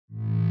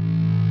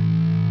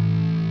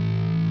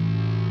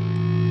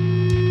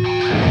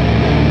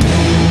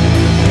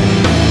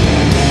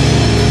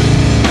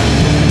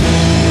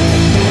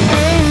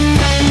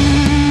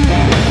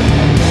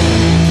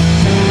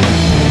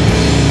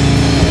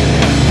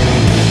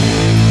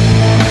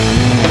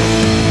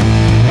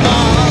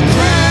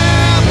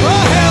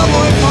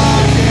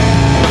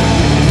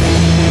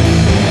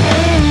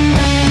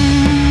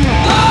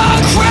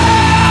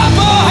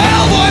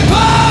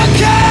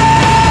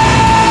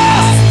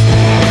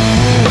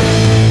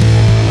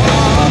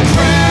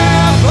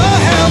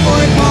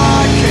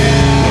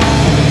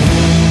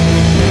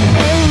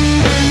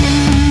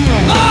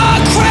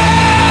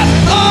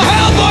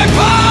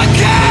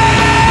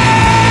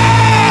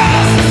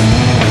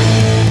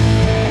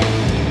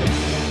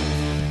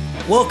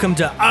Welcome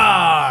to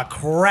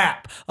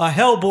Crap, a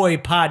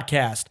Hellboy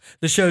podcast,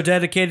 the show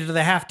dedicated to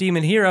the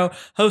half-demon hero,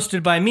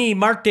 hosted by me,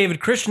 Mark David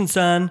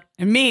Christensen.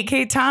 And me,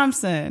 Kate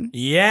Thompson.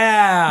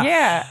 Yeah.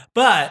 Yeah.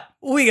 But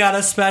we got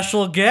a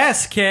special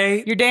guest,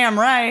 Kate. You're damn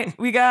right.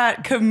 We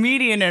got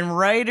comedian and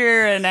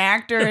writer and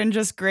actor and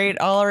just great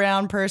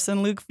all-around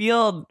person, Luke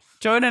Field,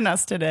 joining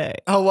us today.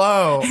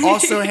 Hello.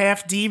 Also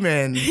half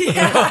demon.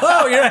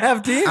 Oh, you're a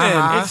half-demon.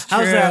 It's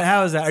How's true. that?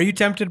 How is that? Are you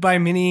tempted by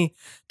Minnie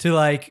to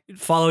like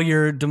follow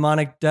your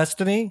demonic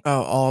destiny?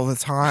 Oh, all the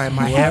time.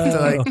 I have to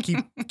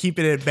like keep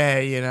it at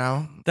bay, you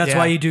know? That's Yeah.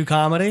 why you do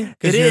comedy?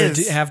 'Cause It you're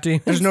is.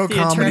 half-demon? There's no The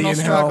comedy eternal in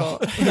hell.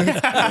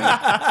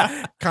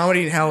 struggle.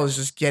 Comedy in hell is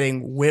just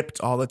getting whipped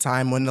all the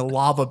time when the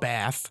lava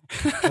bath.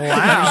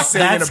 Wow, You're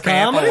sitting in that's a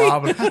bath of comedy?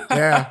 lava.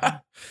 Yeah.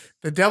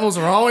 The devils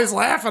are always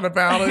laughing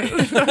about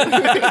it.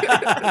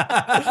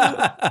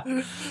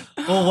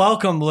 Well,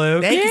 welcome,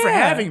 Luke. Thank you for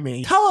Yeah. having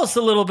me. Tell us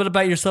a little bit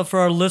about yourself for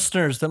our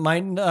listeners that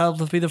might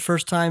be the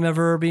first time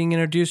ever being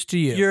introduced to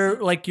you.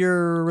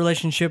 Your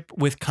relationship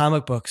with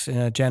comic books in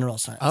a general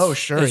sense. Oh,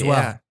 sure. as well.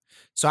 Yeah.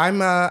 So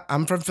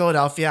I'm from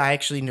Philadelphia. I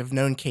actually have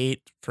known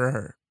Kate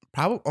for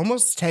probably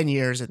almost 10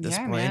 years at this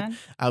Yeah, point.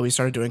 man. We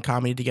started doing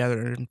comedy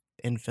together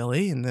in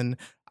Philly, and then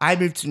I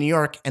moved to New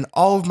York, and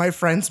all of my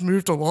friends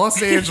moved to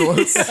Los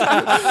Angeles.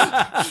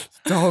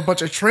 It's all a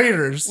bunch of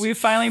traitors. We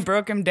finally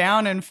broke him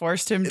down and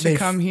forced him to They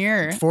come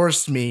here.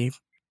 forced me.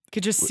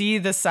 Could just see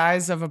the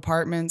size of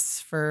apartments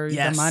for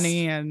Yes. the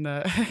money and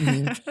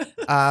the.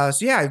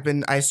 So yeah,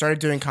 I started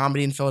doing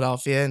comedy in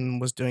Philadelphia and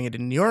was doing it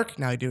in New York.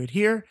 Now I do it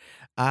here.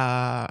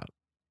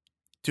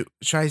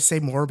 Should I say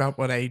more about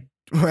what I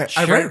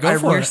Sure, go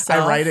for it.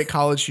 I write at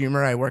College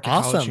Humor. I work at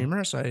College Awesome.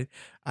 Humor. So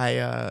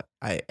I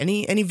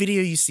any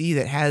video you see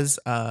that has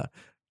a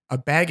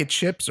bag of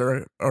chips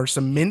or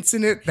some mints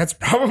in it, that's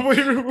probably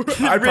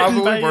I by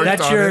probably you. worked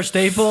That's on your it.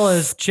 staple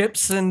is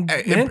chips and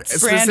mints?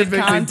 Specifically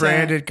content.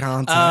 branded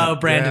content. Oh,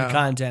 branded Yeah.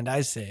 content.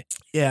 I see.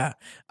 Yeah.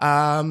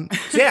 So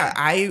yeah,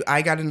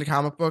 I got into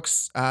comic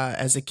books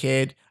as a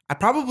kid. I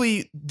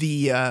probably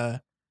the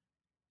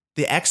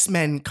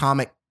X-Men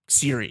comic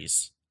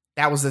series.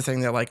 That was the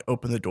thing that like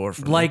opened the door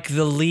for me. Like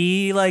the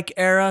Lee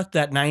era,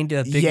 that big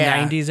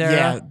 90s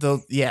era?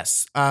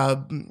 Yeah,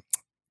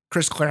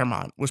 Chris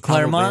Claremont was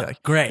probably Claremont?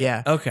 like, Great.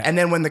 yeah. Okay. And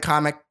then when the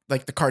comic,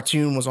 like the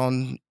cartoon was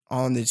on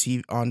the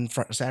TV on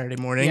Saturday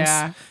mornings,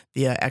 Yeah.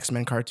 the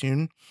X-Men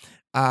cartoon.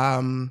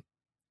 So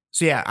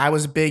yeah, I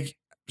was a big,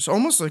 so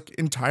almost like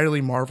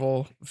entirely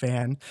Marvel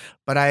fan,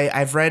 but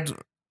I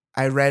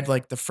read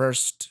like the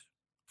first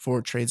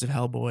 4 trades of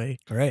Hellboy,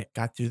 Great.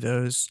 got through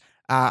those.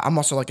 I'm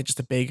also like just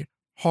a big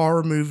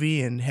horror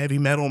movie and heavy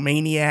metal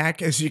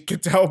maniac, as you can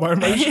tell by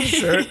my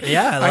shirt.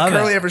 Yeah, I I love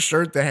currently it. have a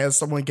shirt that has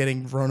someone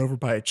getting run over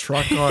by a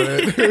truck on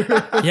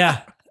it.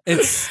 Yeah.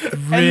 It's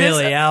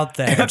really out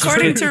there.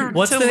 according to-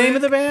 What's to the name Luke-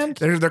 of the band?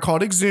 They're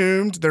called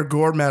Exhumed. They're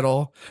gore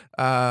metal.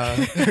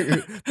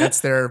 That's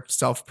their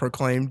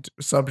self-proclaimed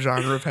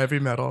subgenre of heavy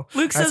metal.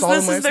 Luke That's says all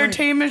this my is their song.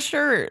 tamest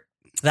shirt.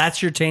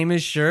 That's your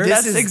tamest shirt? This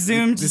That's is-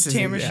 Exhumed this is-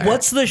 tamest yeah. shirt.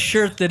 What's the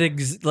shirt that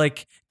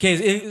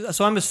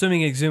so I'm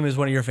assuming Exhumed is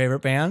one of your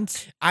favorite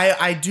bands?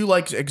 I do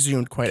like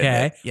Exhumed quite a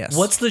Okay. bit. Yes.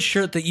 What's the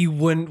shirt that you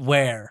wouldn't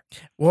wear?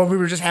 Well, we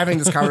were just having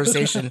this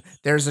conversation.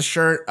 There's a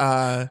shirt,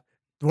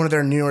 one of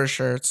their newer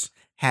shirts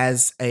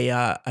has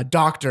a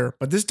doctor,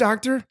 but this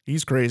doctor,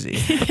 he's crazy.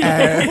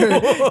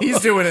 And he's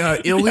doing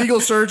illegal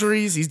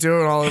surgeries. He's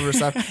doing all over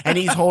stuff, and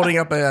he's holding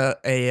up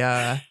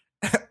a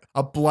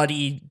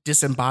bloody,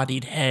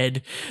 disembodied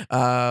head,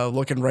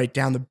 looking right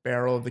down the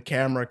barrel of the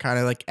camera, kind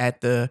of like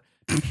at the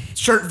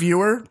shirt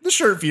viewer. The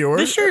shirt viewer.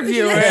 The shirt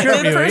viewer. Yeah. Shirt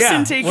The viewer, person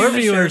yeah. taking We're the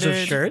viewers shirt of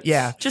in. shirts.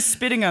 Yeah. Just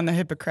spitting on the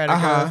Hippocratic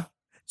Oath.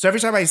 So every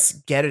time I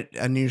get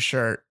a new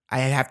shirt, I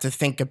have to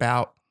think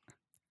about,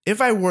 if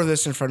I wore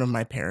this in front of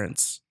my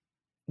parents,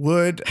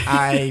 would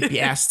I be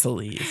asked to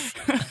leave?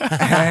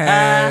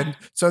 And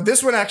so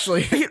this one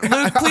actually,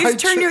 Luke, please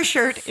turn your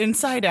shirt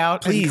inside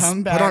out and please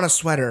come back. put on a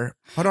sweater.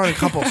 Put on a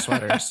couple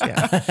sweaters.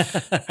 Yeah,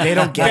 they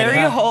don't get bury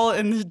it. a hole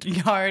in the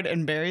yard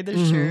and bury the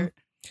Mhm. shirt.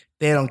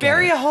 They don't get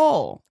Bury it. a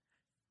hole.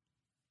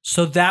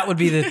 So that would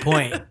be the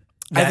point. I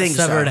That think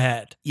so. severed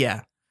head.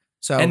 Yeah.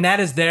 So And that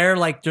is there,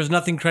 like there's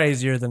nothing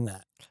crazier than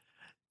that.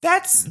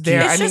 that's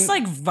there. It's I just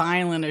mean, like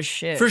violent as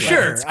shit. For Like,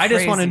 sure. it's I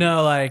just want to crazy.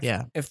 know, like,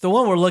 Yeah. if the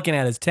one we're looking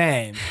at is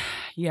tame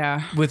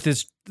Yeah. with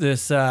this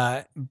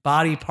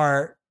body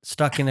part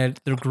stuck in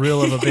the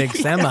grill of a big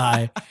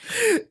semi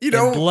you and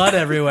know, blood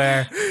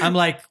everywhere, I'm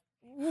like,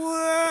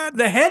 what?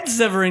 The head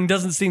severing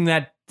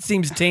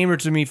seems tamer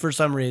to me for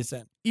some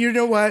reason. you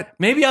know what?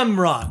 Maybe I'm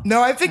wrong. No,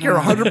 I think you're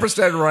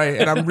 100% right,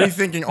 and I'm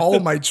rethinking all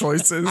of my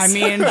choices. I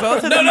mean,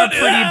 both of them are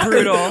pretty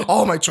brutal.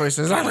 all my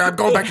choices. I'm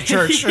going back to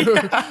church. Did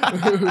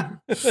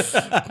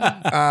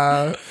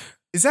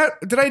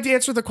I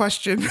answer the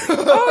question?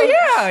 Oh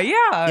yeah,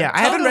 yeah. Yeah,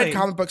 I haven't read totally.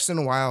 comic books in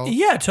a while.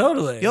 Yeah,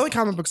 totally. The only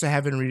comic books I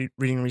have been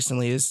reading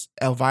recently is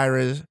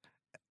Elvira,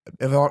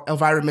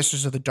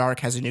 Mistress of the Dark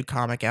has a new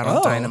comic out on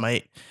Oh.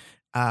 Dynamite,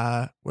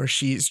 where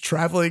she's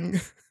traveling.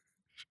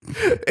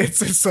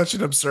 It's such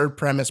an absurd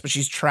premise, but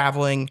she's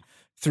traveling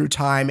through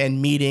time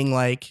and meeting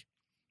like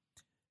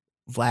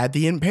Vlad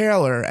the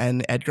Impaler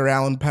and Edgar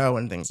Allan Poe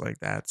and things like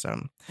that. So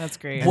That's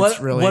great. And What it's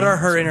really what are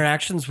her awesome.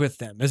 interactions with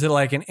them? Is it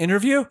like an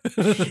interview?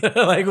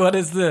 Like what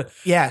is the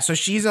yeah, so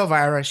she's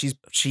Elvira.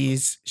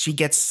 She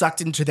gets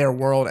sucked into their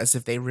world as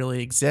if they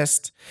really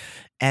exist,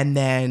 and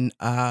then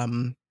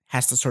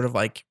has to sort of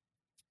like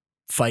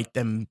fight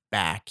them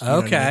back. You know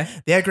what I Okay.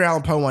 mean? The Edgar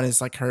Allan Poe one is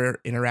like her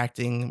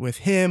interacting with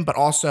him, but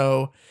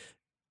also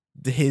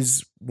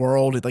his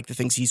world, like the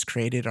things he's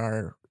created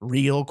are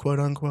real, quote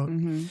unquote.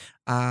 Mhm.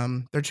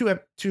 There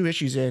are two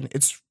issues in.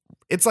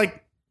 It's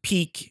like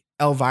peak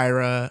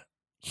Elvira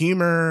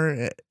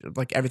humor,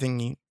 like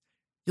everything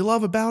you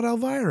love about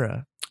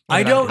Elvira.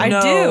 I don't I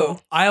know. do.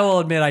 I will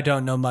admit I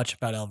don't know much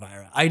about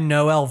Elvira. I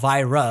know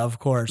Elvira, of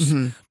course,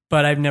 Mhm.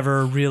 but I've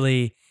never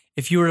really.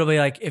 If you were to be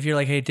like, if you're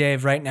like, hey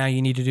Dave, right now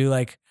you need to do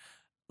like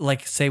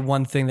say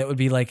one thing that would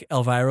be like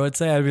Elvira would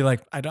say, I'd be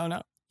like, I don't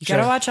know. You Sure.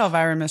 gotta watch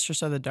Elvira,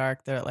 Mistress of the Dark.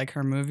 Like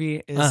her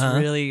movie is Uh-huh.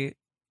 really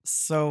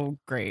so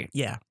great.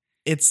 Yeah,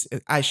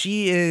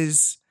 she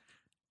is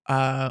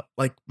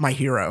like my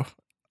hero,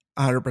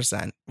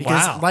 100%.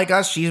 Because Wow. like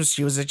us, she was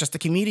just a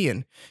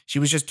comedian. She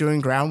was just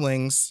doing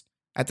Groundlings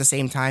at the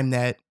same time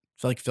that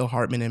like Phil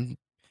Hartman and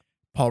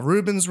Paul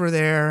Rubens were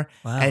there,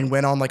 Wow. and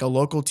went on like a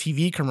local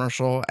TV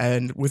commercial,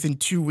 and within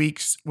 2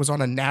 weeks was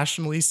on a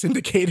nationally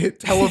syndicated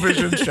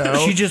television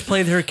show. She just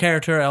played her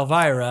character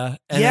Elvira,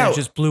 and Yeah. then it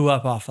just blew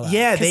up off of that.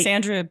 yeah,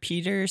 Cassandra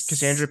Peters.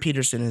 Cassandra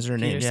Peterson is her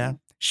name. Yeah, Peterson.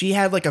 she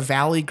had like a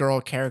Valley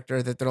Girl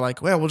character that they're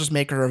like, well, we'll just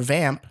make her a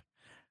vamp,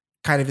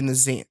 kind of in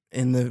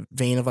the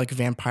vein of like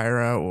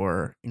Vampira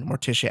or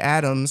Morticia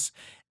Adams,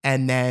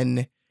 and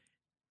then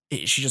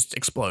she just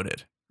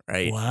exploded,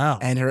 right? Wow.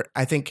 And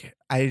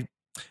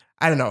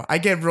I don't know. I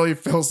get really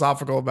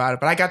philosophical about it,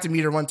 but I got to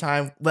meet her one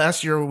time.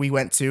 Last year we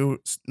went to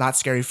Not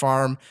Scary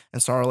Farm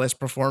and saw her last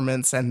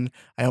performance, and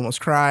I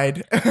almost cried.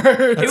 It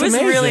That's was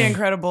amazing. really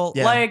incredible.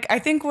 Yeah. Like, I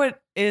think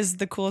what is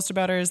the coolest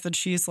about her is that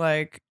she's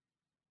like,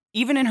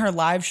 even in her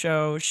live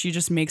show, she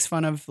just makes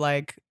fun of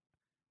like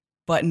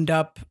buttoned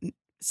up,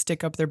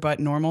 stick up their butt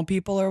normal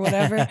people or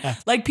whatever.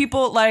 Like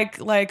people like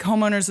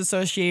homeowners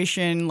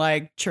association,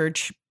 like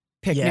church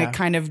picnic Yeah.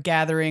 kind of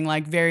gathering,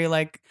 like very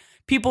like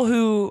people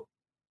who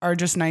are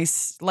just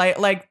nice,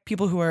 like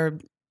people who are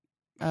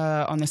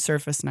on the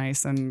surface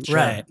nice and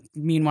Right.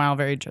 meanwhile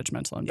very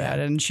judgmental and Yeah. bad.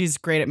 And she's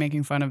great at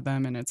making fun of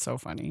them, and it's so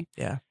funny.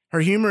 Yeah. Her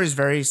humor is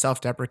very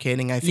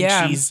self-deprecating. I think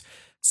Yeah. she's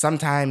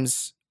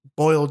sometimes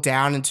boiled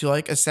down into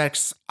like a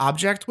sex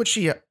object, which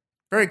she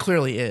very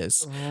clearly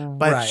is.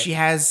 But Right. she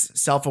has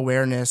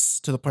self-awareness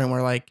to the point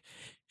where like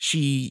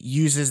she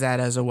uses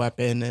that as a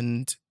weapon,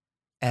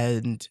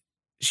 and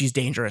she's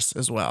dangerous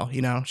as well.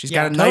 She's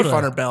Yeah, got a knife totally.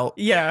 on her belt.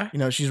 Yeah.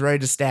 She's ready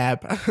to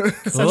stab.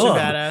 Such Cool. a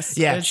badass.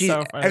 Yeah, It's she's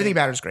so funny. everything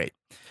about her is great.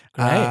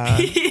 Great. Uh,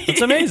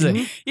 It's amazing.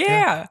 mhm.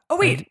 Yeah. Oh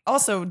wait.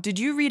 Also, did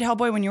you read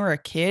Hellboy when you were a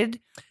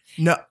kid?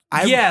 No,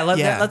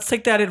 Let's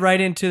take that right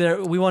into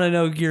there. We want to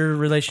know your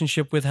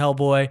relationship with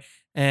Hellboy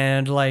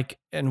and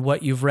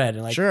what you've read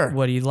and Sure.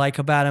 what do you like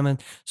about him.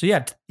 And so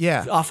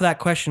yeah. off of that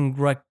question,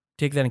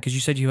 take that in because you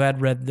said you had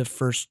read the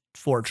first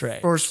 4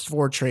 trades. First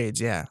 4 trades,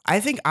 yeah. I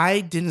think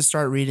I didn't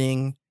start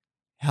reading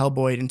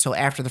Hellboy until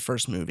after the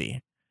first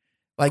movie.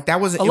 Like that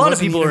was A lot of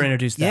people were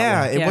introduced that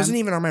Yeah, way. it Yeah. wasn't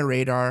even on my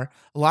radar.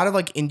 A lot of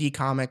like indie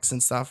comics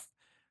and stuff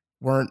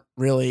weren't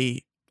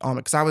really on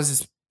it because I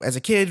was as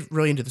a kid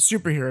really into the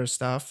superhero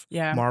stuff.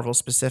 Yeah. Marvel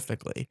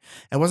specifically.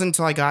 It wasn't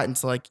until I got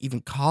into like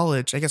even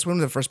college. I guess when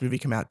did the first movie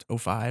come out?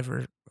 05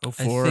 or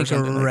 04 I or think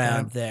something like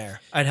around that. there.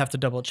 I'd have to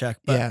double check.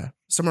 But Yeah,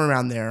 somewhere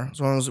around there.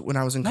 So when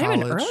I was in Not college.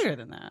 even earlier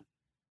than that.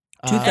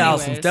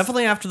 2000s, Anyways.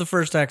 definitely after the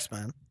first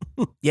X-Men.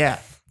 Yeah,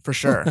 for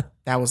sure.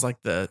 That was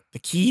like the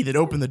key that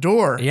opened the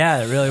door.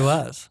 Yeah, it really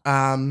was.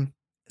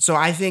 So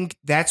I think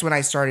that's when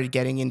I started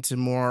getting into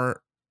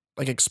more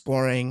like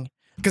exploring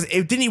because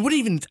I didn't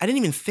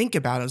even think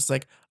about it. It's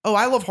like, oh,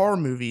 I love horror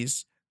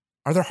movies.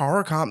 Are there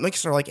horror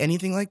comics or like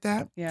anything like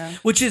that? Yeah.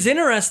 Which is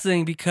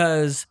interesting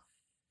because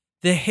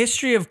the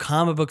history of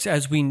comic books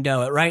as we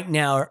know it right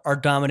now are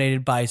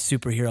dominated by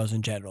superheroes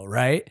in general,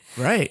 right?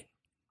 Right.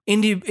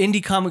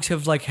 Indie comics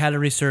have like had a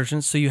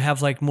resurgence, so you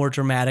have like more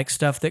dramatic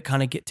stuff that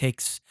kind of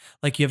takes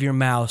like you have your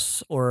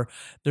Mouse, or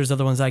there's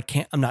other ones I'm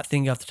not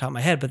thinking off the top of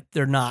my head, but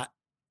they're not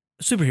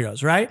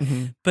superheroes, right?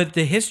 Mhm. But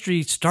the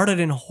history started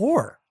in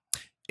horror.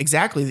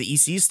 Exactly. The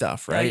EC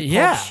stuff, right?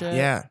 Yeah. Pulp shit.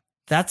 Yeah.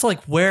 That's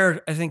like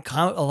where I think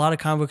a lot of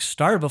comic books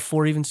started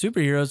before even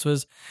superheroes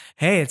was,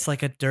 hey, it's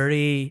like a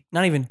dirty,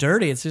 not even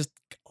dirty, it's just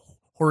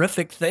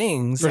horrific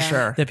things For Yeah.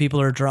 sure. that people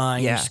are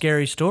drawing, Yeah.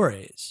 scary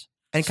stories.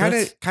 And So kind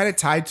it's- of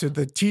tied to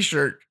the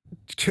t-shirt,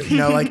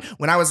 like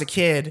when I was a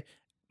kid,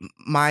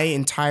 my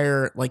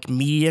entire like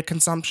media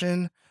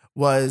consumption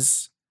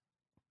was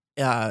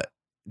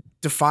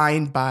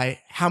defined by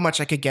how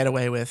much I could get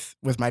away with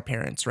my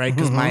parents, right?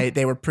 Because Mhm.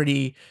 they were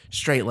pretty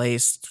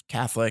straight-laced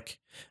Catholic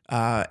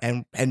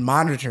and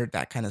monitored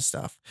that kind of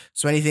stuff.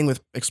 So anything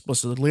with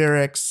explicit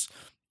lyrics,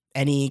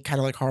 any kind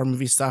of like horror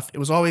movie stuff, it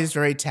was always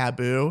very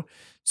taboo.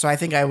 So I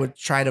think I would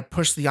try to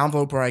push the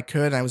envelope where I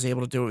could. And I was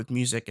able to do it with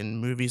music and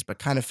movies, but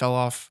kind of fell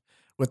off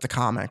with the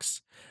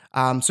comics.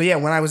 So yeah,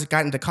 when I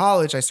got into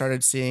college, I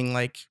started seeing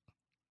like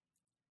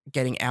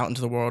getting out into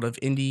the world of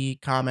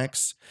indie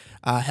comics.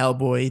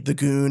 Hellboy, The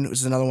Goon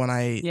was another one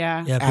I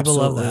Yeah. Yeah, people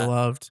love absolutely that.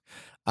 loved.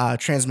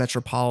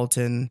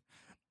 Transmetropolitan.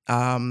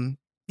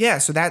 Yeah,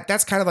 so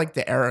that's kind of like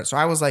the era. So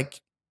I was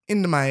like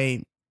into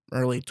my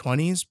early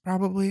 20s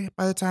probably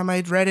by the time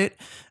I'd read it,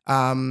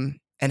 and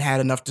had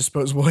enough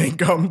disposable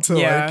income to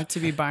like To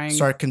be buying.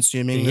 start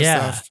consuming this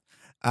Yeah. stuff.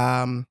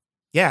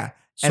 Yeah,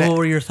 So And what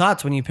were your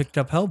thoughts when you picked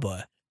up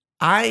Hellboy?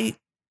 I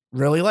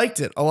really liked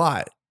it a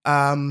lot.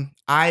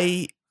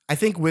 I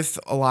think with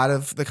a lot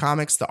of the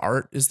comics, the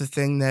art is the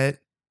thing that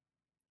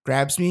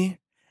grabs me.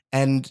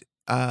 And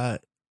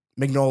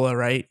Mignola,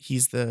 right?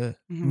 He's the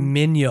Mhm.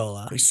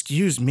 Mignola.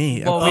 excuse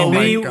me. Well, oh my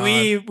we,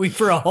 God. we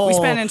for a whole We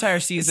spent an entire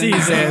season.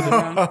 let's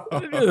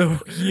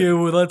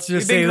just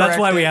You've say been that's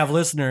why we corrected. have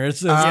listeners.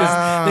 It's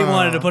 'cause they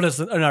wanted to put us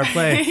in our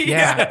place.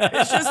 Yeah.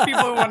 It's just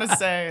people who want to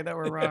say that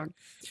we're wrong.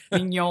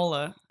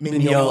 Mignola.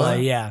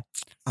 Mignola, yeah.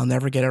 I'll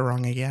never get it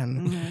wrong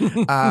again.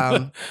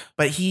 Mhm.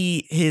 But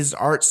his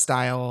art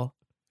style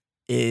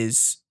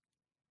is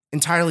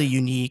entirely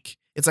unique.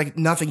 It's like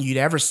nothing you'd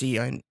ever see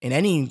in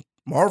any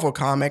Marvel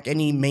comic,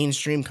 any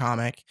mainstream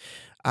comic.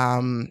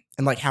 And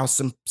like how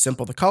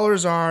simple the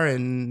colors are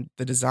and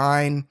the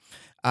design.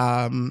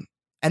 And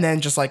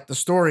then just like the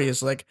story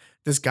is like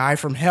this guy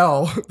from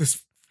hell,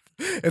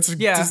 it's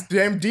Yeah. this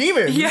damn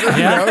demon. Yeah. You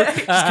know? Yeah.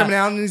 Just coming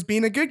out and he's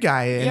being a good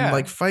guy and Yeah.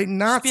 like fighting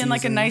Just Nazis. being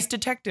like a and- nice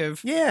detective.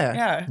 Yeah.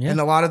 Yeah. Yeah.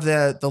 And a lot of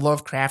the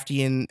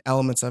Lovecraftian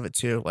elements of it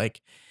too.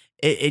 Like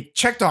it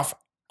checked off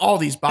all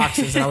these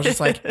boxes. And I was just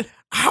like,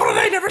 how did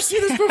I never see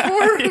this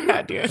before?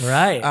 Yeah, dude.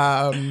 Right.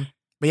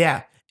 But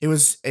yeah,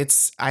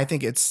 I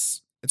think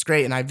it's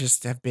great. And I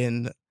just have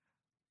been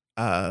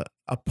a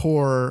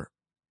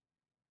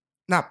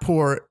not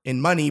poor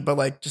in money, but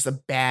like just a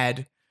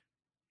bad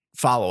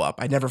follow up.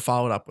 I never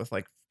followed up with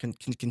like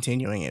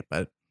continuing it,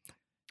 but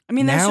I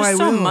mean, there's Now just I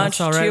so will. much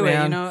It's all right, to it,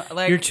 man. you know?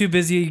 Like, You're too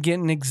busy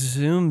getting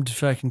exhumed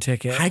fucking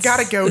tickets. I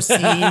gotta go see a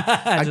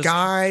Just-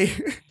 guy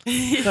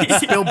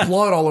spill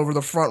blood all over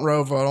the front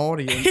row of an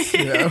audience.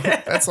 You know,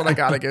 that's what I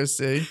gotta go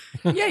see.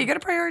 yeah, you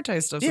got to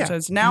prioritize stuff Yeah.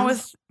 sometimes. Now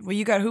Mhm.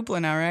 you got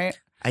Hoopla now, right?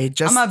 I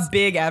just, I'm a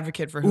big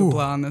advocate for Ooh.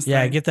 Hoopla on this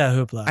Yeah, thing. get that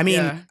hoopla. I mean,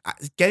 Yeah.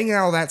 getting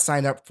all that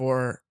signed up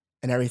for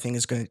and everything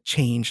is going to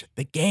change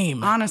the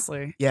game.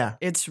 Honestly, Yeah.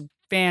 it's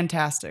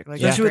fantastic. Like,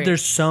 Especially it's when great.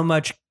 there's so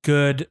much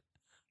good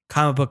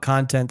comic book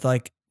content,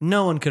 like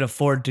no one could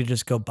afford to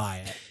just go buy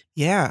it.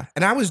 Yeah.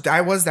 And I was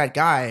that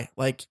guy.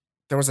 Like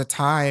there was a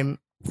time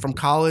from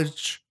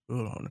college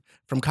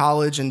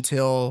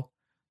until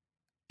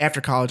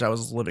after college, I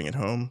was living at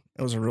home.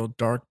 It was a real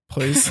dark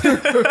place.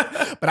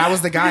 But I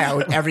was the guy. I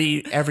would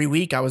every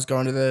week I was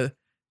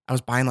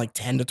buying like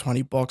 10 to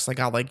 20 books. I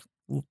got like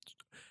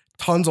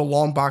tons of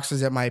long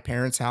boxes at my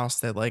parents' house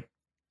that like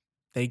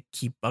they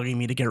keep bugging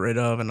me to get rid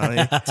of. And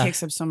I It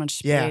takes up so much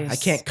space. yeah, I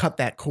can't cut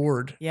that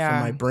cord from Yeah.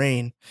 my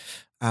brain.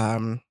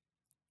 And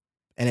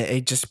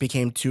it just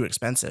became too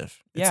expensive.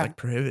 It's Yeah. like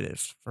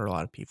prohibitive for a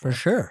lot of people. For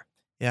sure.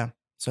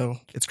 So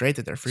it's great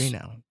that they're free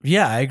now.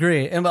 Yeah, I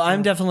agree. And but I'm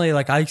Yeah. definitely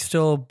like I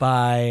still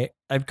buy.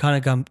 I've kind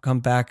of come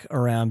back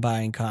around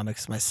buying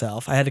comics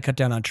myself. I had to cut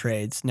down on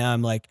trades. Now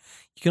I'm like,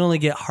 you can only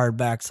get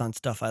hardbacks on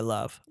stuff I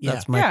love. Yeah.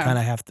 That's my Yeah. kind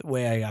of the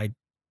way I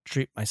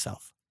treat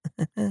myself.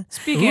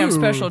 Speaking of Ooh.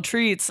 special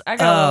treats, I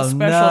got a little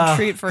special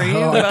treat for you,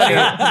 Oh,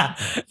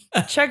 buddy.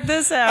 Check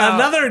this out.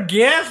 Another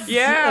gift?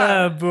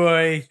 Yeah. Oh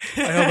boy.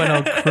 I hope I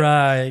don't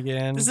cry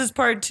again. This is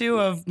part 2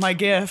 of my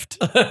gift.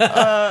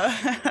 I'm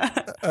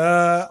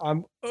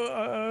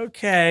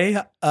okay.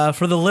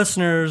 For the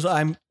listeners,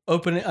 I'm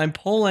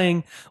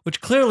polling, which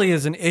clearly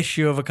is an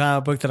issue of a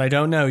comic book that I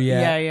don't know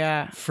yet.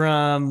 yeah.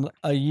 From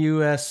a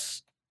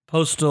U.S.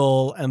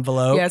 postal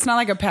envelope. Yeah, it's not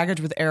like a package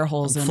with air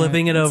holes I'm in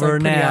flipping it It's, over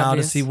like, pretty now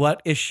obvious. to see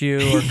what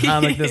issue or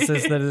comic this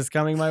is that is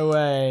coming my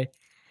way.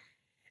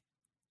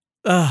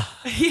 Ugh,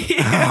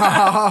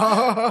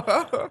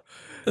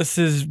 this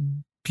is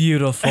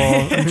beautiful.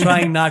 I'm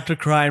trying not to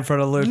cry in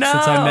front of Luke since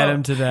I met No.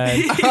 him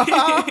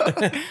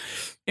today.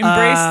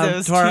 Embrace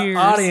those to our tears.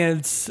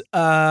 audience,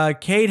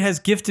 Kate has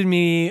gifted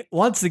me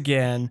once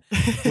again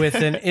with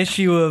an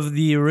issue of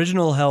the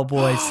original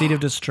Hellboy, Seed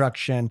of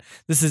Destruction.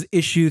 This is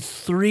issue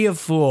 3 of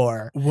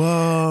 4.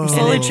 Whoa. I'm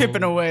slowly And it-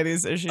 chipping away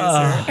these issues.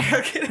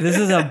 here. This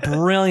is a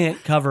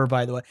brilliant cover,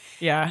 by the way.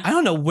 yeah. I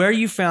don't know where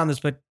you found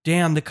this, but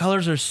damn, the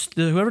colors are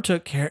whoever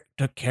took care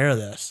of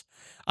this.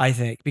 I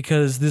think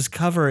because this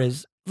cover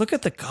is look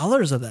at the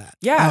colors of that.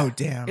 Yeah. Oh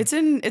damn. It's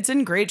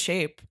in great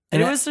shape.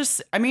 And And it I- was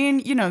just I mean,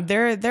 you know,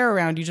 they're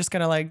around. You just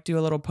gotta like do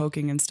a little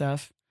poking and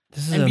stuff.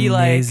 This is And be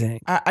amazing.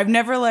 like I've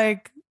never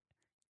like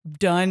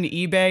done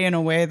eBay in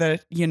a way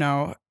that, you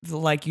know,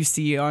 like you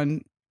see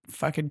on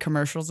fucking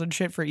commercials and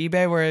shit for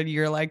eBay where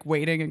you're like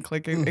waiting and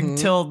clicking Mhm.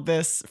 until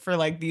this for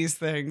like these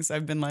things.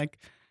 I've been like,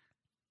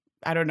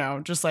 I don't know,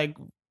 just like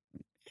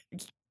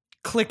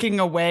clicking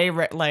away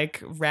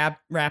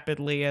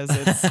rapidly as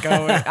it's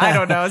going. I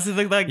don't know. It's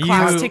like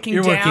clock's ticking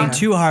You're down. working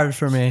too hard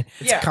for me.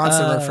 It's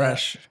constant Uh,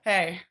 refresh.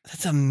 Hey,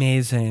 That's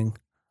amazing.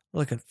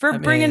 Look at for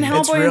bringing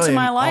it's Hellboy really into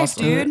my life,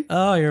 awesome. dude.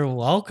 Oh, you're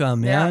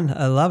welcome, Yeah. man.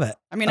 I love it.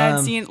 I mean, I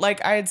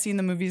had seen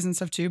the movies and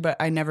stuff too, but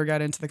I never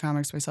got into the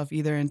comics myself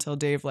either until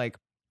Dave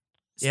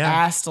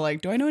asked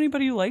do I know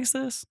anybody who likes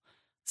this?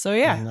 So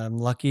yeah. And I'm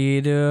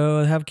lucky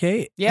to have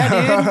Kate.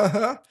 Yeah,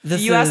 dude.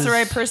 This You asked the is-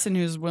 right person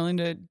who's willing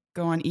to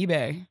go on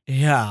eBay.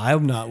 Yeah,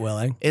 I'm not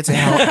willing. It's a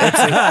hell. It's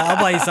a, I'll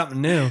buy you something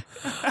new.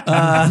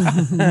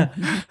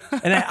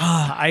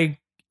 And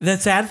the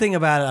sad thing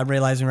about it, I'm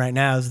realizing right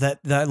now, is that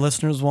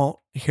listeners won't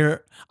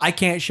hear. I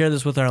can't share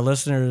this with our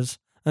listeners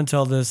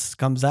until this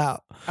comes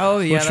out, Oh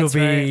yeah, which will that's be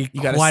right.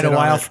 You gotta quite a sit on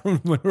while it. from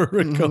when we're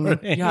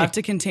recording. You have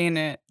to contain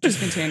it. Just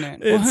contain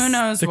it. Well, It's who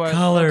knows the what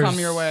colors. will come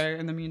your way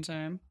in the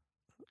meantime.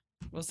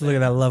 We'll see. Look at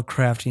that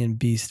Lovecraftian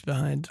beast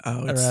behind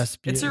Oh, it's-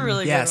 Rasputin. It's a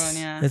really Yes. good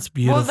one. Yeah, It's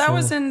beautiful. Well, that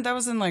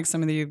was in like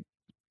some of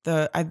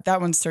that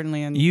one's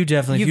certainly in. You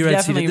definitely, You've if you read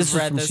definitely this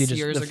was read from this Cetus,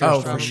 years the ago, oh,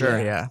 first for one. sure.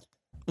 yeah. Yeah.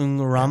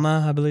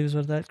 Ungrama, I believe is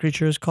what that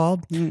creature is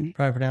called. Mm.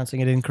 Probably pronouncing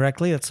it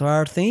incorrectly. That's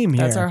our theme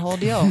here. That's our whole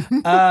deal.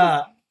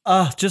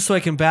 Just so I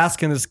can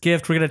bask in this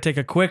gift, we're going to take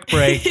a quick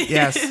break.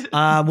 Yes.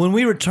 When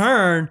we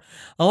return,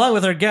 along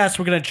with our guests,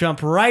 we're going to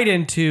jump right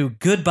into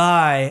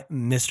Goodbye,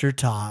 Mr.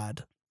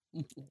 Todd.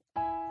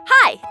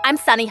 Hi, I'm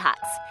Sunny Hutz.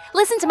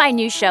 Listen to my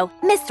new show,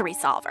 Mystery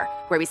Solver,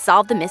 where we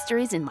solve the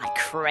mysteries in my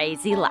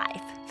crazy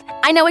life.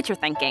 I know what you're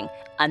thinking.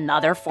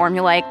 Another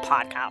formulaic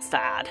podcast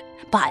ad.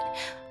 But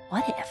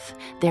what if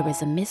there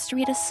was a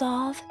mystery to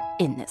solve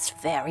in this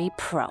very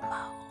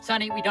promo?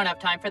 Sonny, we don't have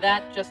time for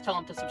that. Just tell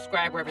them to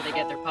subscribe wherever they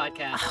get their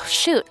podcast. Oh,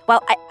 shoot.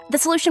 Well, the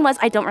solution was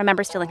I don't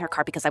remember stealing her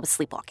car because I was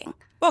sleepwalking.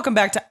 Welcome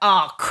back to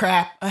Oh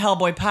Crap, a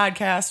Hellboy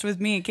podcast with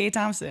me, Kate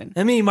Thompson,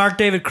 And me, Mark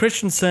David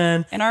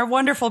Christensen. and our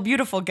wonderful,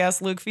 beautiful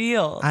guest, Luke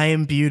Field. I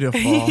am beautiful.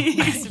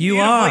 He's You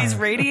beautiful. are. He's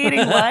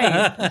radiating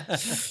light.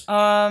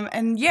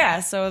 And yeah,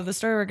 so the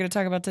story we're going to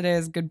talk about today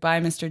is Goodbye,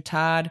 Mr.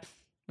 Todd,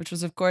 which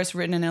was, of course,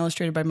 written and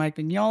illustrated by Mike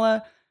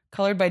Mignola,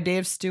 colored by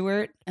Dave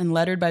Stewart, and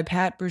lettered by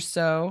Pat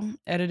Brousseau,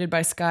 edited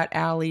by Scott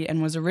Alley,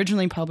 and was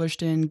originally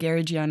published in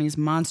Gary Gianni's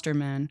Monster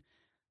Men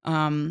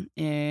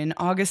in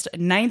August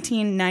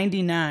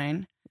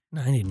 1999.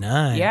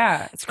 99.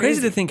 Yeah, It's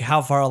crazy to think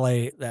how far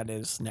away that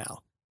is now.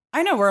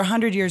 I know we're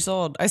 100 years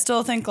old. I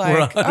still think We're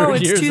like, 100 oh,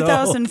 it's years old.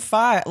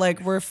 2005. Like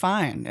we're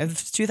fine.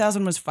 If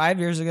 2000 was 5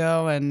 years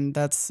ago, and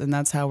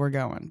that's how we're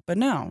going. But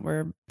no,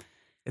 we're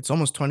It's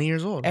almost 20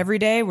 years old. every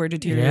day we're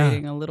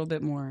deteriorating a little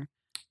bit more.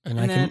 And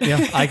And I can,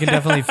 then- I can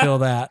definitely feel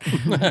that.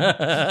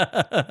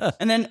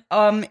 And then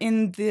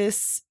in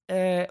this,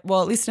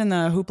 well, at least in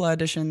the Hoopla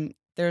edition,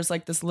 there's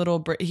like this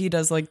little. He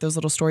does like those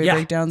little story Yeah,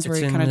 breakdowns where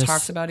it's he in kind of this-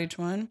 talks about each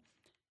one.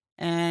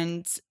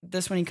 And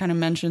this one, he kind of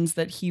mentions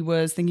that he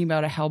was thinking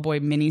about a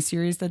Hellboy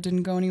miniseries that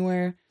didn't go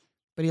anywhere,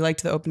 but he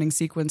liked the opening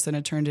sequence and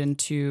it turned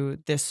into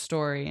this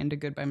story, into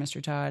Goodbye,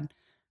 Mr. Todd.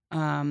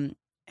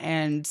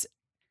 And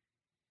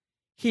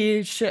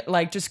he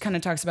just kind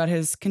of talks about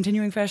his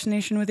continuing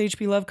fascination with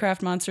H.P.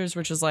 Lovecraft monsters,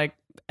 which is like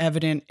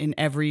evident in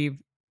every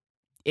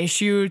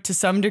issue to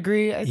some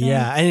degree, I think.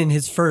 Yeah, and in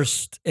his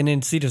first, and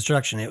in Sea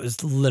Destruction, it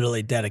was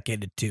literally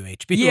dedicated to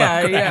H.P.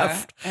 Yeah,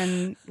 Lovecraft.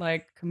 and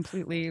like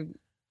completely,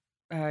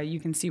 you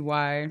can see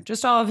why.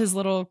 Just all of his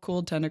little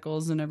cool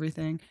tentacles and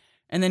everything.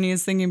 And then he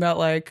was thinking about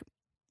like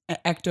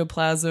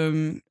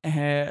ectoplasm,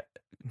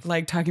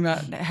 like talking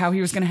about how he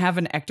was going to have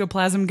an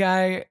ectoplasm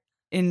guy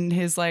in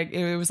his like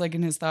it was like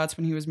in his thoughts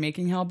when he was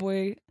making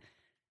Hellboy,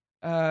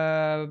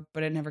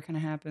 but it never kind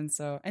of happened.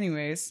 So,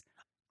 anyways,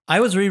 I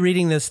was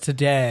rereading this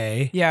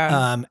today.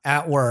 Yeah.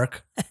 At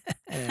work.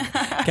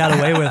 Got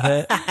away with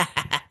it.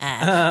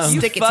 you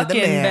Stick it to the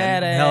fucking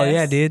man. badass. Hell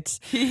yeah,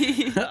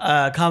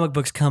 dudes. Comic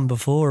books come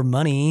before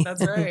money.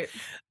 That's right.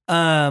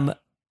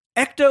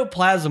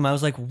 Ectoplasm. I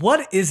was like,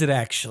 what is it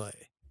actually?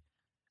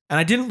 And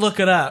I didn't look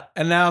it up.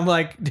 And now I'm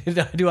like,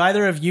 do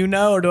either of you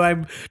know, or do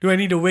I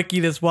need to wiki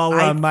this while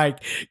we're on mic?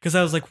 Because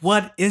I was like,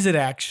 what is it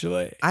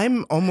actually?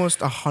 I'm almost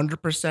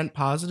 100%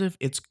 positive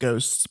it's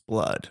Ghost's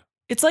blood.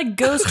 It's like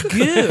ghost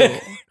goo.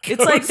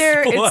 It's like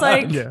they're. It's blood.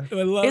 like. Yeah. I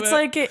love It's it.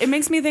 like it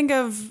makes me think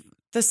of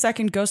the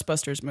second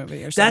Ghostbusters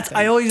movie or something. That's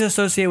I always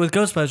associate with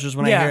Ghostbusters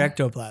when I Yeah. hear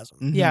ectoplasm.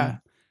 Mhm. Yeah.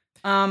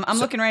 I'm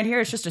looking right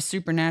here. It's just a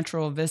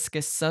supernatural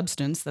viscous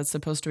substance that's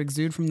supposed to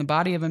exude from the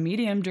body of a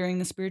medium during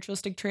the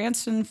spiritualistic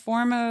trance and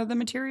form the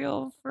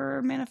material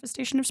for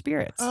manifestation of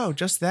spirits. Oh,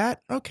 just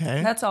that?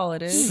 Okay. That's all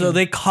it is. So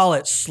they call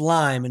it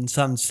slime in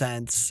some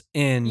sense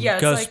in Yeah,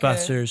 it's like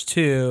Ghostbusters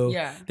 2.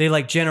 Yeah. They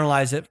like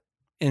generalize it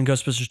in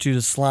Ghostbusters 2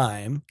 to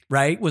slime,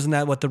 right? Wasn't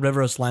that what the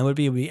river of slime would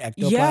be? It would be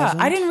ectoplasm? Yeah,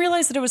 I didn't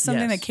realize that it was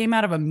something Yes. that came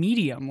out of a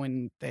medium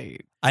when they.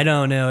 I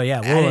don't know. Yeah.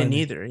 I didn't Woolen.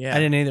 either. Yeah. I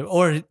didn't either.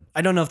 Or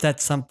I don't know if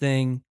that's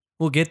something.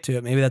 We'll get to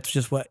it. Maybe that's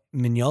just what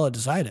Mignola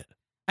decided.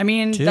 I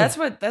mean, Too.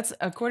 that's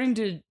according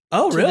to,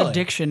 Oh, to really? the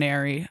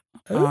dictionary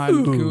Ooh.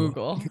 on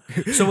Google.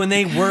 So when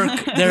they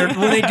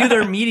do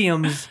their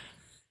mediums,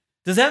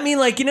 Does that mean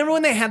like you remember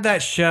when they had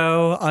that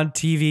show on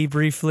TV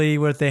briefly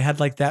where they had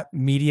like that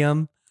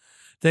medium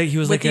that he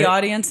was with like the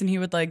audience and he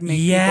would like make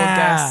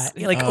yeah,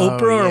 people guess. like Oh,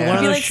 Oprah or yeah. one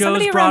of Be those like, shows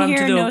somebody brought around him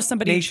here to the knows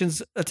somebody-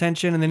 nation's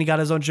attention, and then he got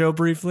his own show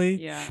briefly.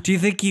 Yeah. Do you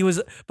think he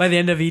was by the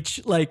end of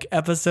each like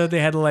episode they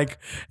had to like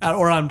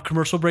or on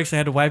commercial breaks they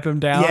had to wipe him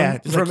down Yeah,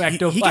 from like,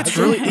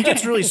 ectoplasm? he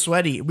gets really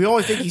sweaty. We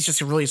always think he's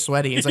just really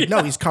sweaty. It's like,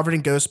 no, he's covered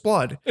in ghost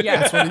blood. Yeah.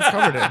 That's what he's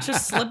covered in.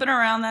 Just slipping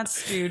around that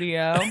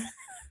studio.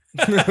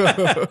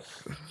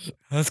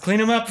 Let's clean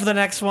him up for the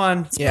next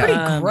one. Yeah.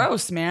 Pretty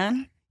gross,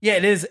 man. Yeah,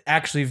 it is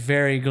actually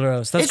very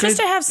gross. That's It's just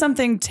crazy. to have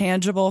something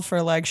tangible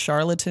for like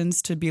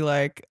charlatans to be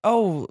like,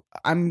 oh,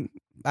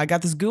 I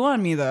got this goo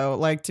on me though.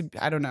 Like to,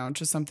 I don't know,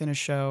 just something to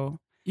show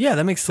Yeah,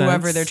 that makes sense.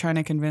 whoever they're trying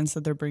to convince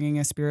that they're bringing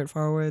a spirit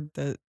forward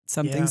that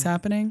something's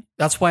happening.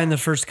 That's why in the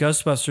first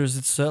Ghostbusters,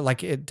 it's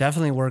like it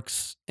definitely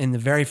works in the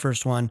very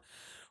first one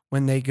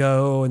when they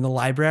go in the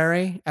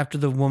library after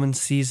the woman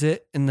sees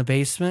it in the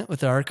basement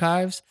with the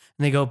archives,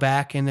 and they go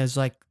back and there's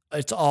like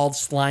it's all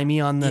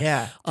slimy on the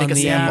Yeah, on take a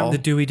sample. the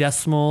Dewey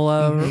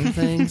Decimal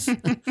things.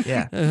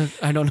 Yeah.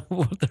 I don't know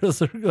what those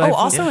are. Oh,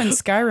 also in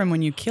Skyrim,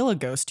 when you kill a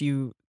ghost,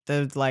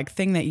 the like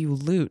thing that you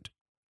loot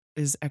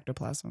is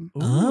ectoplasm.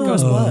 Oh.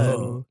 Ghost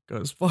blood.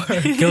 Ghost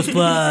blood. Ghost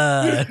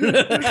blood.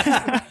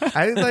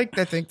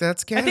 I think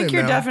that's I canon. think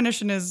your now.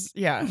 definition is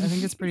I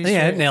think it's pretty.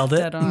 Yeah, it straight, nailed it.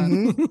 Dead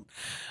on.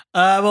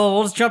 Well,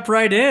 we'll just jump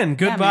right in.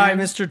 Goodbye,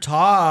 man. Mr.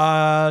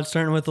 Todd.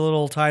 Starting with a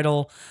little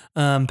title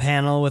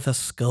panel with a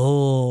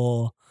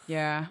skull.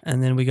 Yeah.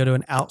 And then we go to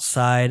an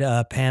outside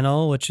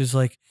panel, which is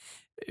like,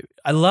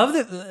 I love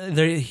that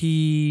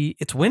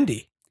it's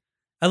windy.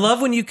 I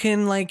love when you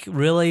can like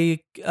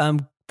really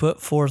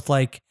put forth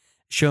like,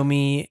 show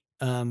me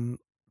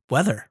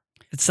weather.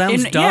 It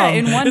sounds dumb. Yeah,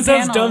 in one it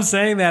sounds panel. dumb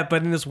saying that,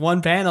 but in this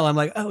one panel, I'm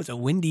like, oh, it's a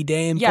windy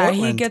day in Yeah,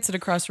 Portland. he gets it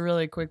across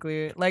really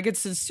quickly. Like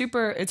it's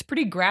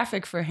pretty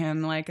graphic for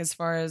him. Like as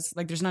far as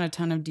like, there's not a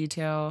ton of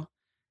detail,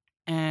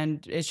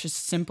 and it's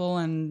just simple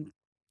and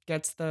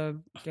gets the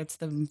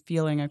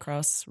feeling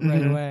across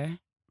right Mhm. away.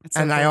 It's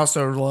so And I cool.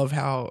 also love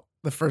how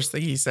the first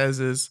thing he says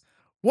is,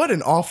 "What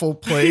an awful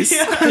place."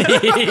 yeah,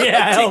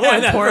 Take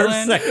that, that Portland.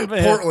 first second,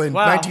 man. Portland,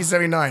 Wow.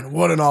 1979.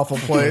 What an awful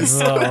place.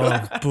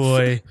 Oh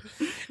boy.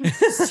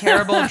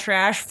 terrible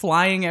trash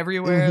flying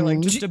everywhere, like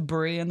Mhm. just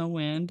debris in the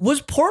wind.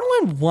 Was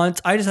Portland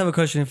once, I just have a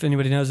question if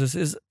anybody knows this,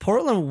 is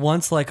Portland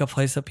once like a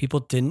place that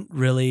people didn't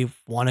really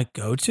want to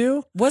go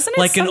to? Wasn't it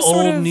Like an some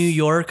sort old of- New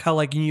York, how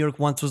like New York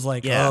once was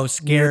like, Yeah, oh, New York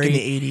scary. in the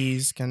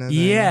 80s kind of thing.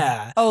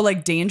 Yeah. Oh,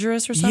 like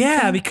dangerous or something?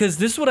 Yeah, because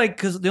this is what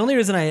because the only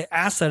reason I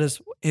asked that is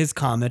his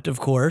comment, of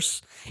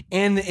course.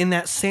 And in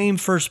that same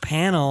first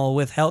panel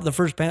with the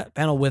first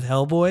panel with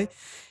Hellboy,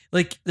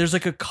 like there's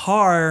like a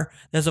car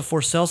that has a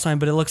for sale sign,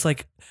 but it looks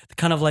like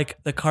kind of like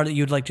the car that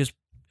you'd like just,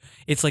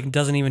 it's like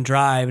doesn't even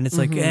drive. And it's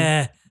like,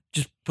 Mhm.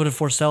 just put a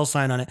for sale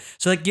sign on it.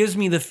 So that gives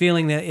me the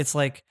feeling that it's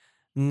like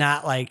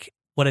not like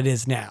what it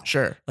is now.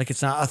 Sure. Like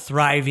it's not a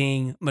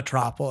thriving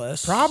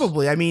metropolis.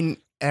 Probably. I mean,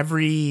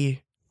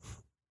 every,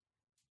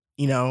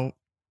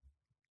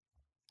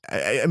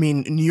 I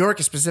mean, New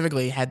York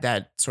specifically had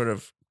that sort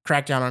of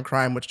crackdown on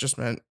crime, which just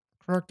meant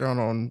crackdown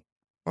on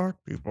black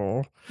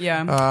people.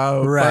 Yeah.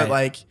 Right. But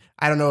like,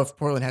 I don't know if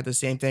Portland had the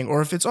same thing,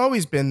 or if it's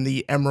always been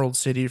the Emerald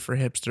City for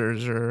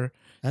hipsters, or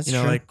That's you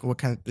know, true. like what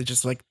kind of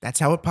just like that's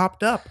how it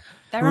popped up.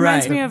 That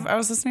reminds Right. me of, I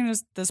was listening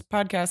to this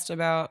podcast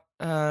about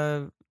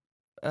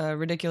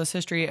Ridiculous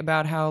History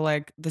about how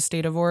like the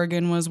state of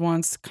Oregon was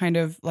once kind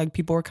of like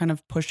people were kind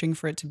of pushing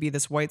for it to be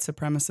this white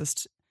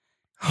supremacist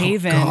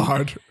haven. Oh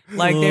God.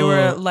 Like they were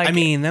Ugh. like, I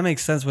mean, that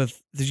makes sense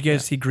with, did you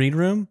guys see Green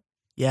Room?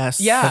 Yes.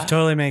 Yeah. That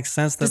totally makes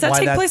sense. does that why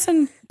take place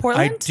in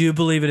Portland? I do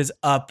believe it is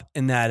up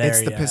in that area.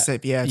 It's the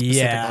Pacific. Yeah. It's Pacific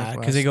Yeah, Northwest.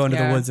 because they go into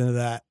Yeah. the woods into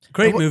that.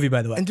 Great But movie,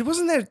 by the way. And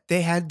wasn't there,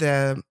 they had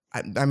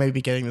I may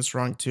be getting this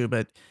wrong too,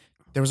 but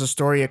there was a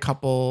story a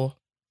couple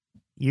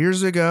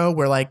years ago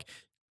where like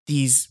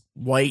these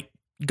white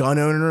gun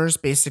owners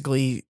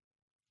basically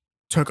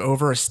took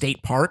over a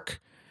state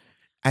park.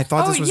 I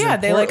thought Oh this was yeah,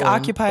 in they like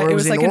Portland, occupied. or It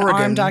was in like an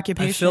Oregon. armed I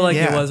occupation. feel like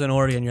Yeah. it was in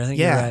Oregon. I think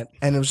you're Yeah, right.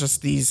 and it was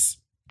just these.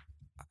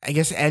 I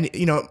guess, and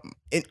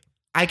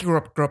I grew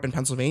up in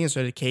Pennsylvania,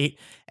 so did Kate,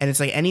 and it's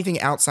like anything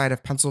outside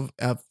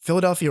of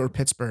Philadelphia or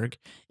Pittsburgh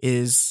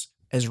is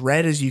as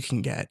red as you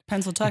can get.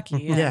 Pennsylvania.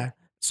 Yeah. Yeah.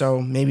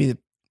 So maybe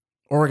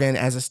Oregon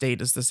as a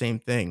state is the same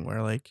thing,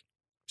 where like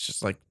it's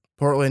just like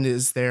Portland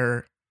is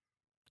their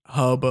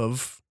hub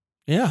of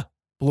Yeah,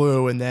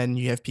 blue, and then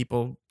you have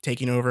people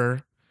taking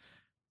over.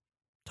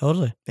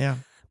 totally. Yeah.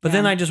 But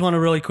then Yeah. I just want to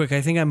really quick,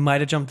 I think I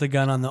might have jumped the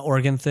gun on the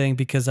Oregon thing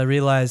because I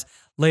realized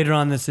later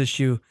on this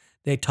issue,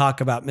 they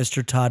talk about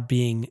Mr. Todd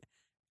being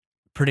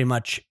pretty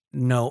much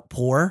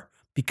poor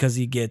because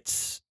he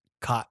gets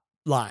caught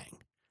lying.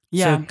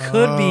 Yeah. So it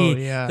could Oh,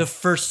 be yeah. the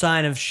first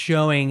sign of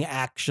showing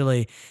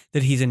actually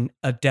that he's in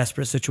a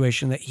desperate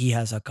situation, that he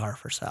has a car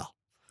for sale.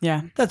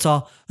 Yeah. That's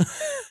all.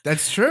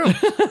 That's true.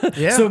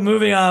 Yeah. So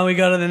moving on, we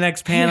go to the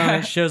next panel. Yeah.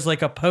 And it shows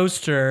like a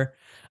poster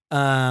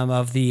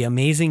of the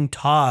Amazing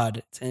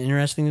Todd. It's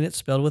interesting that it's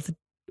spelled with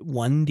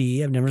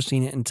 1D. I've never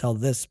seen it until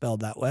this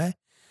spelled that way.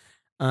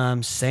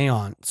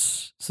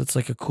 Seance. So it's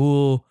like a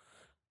cool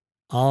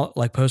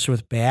like poster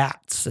with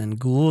bats and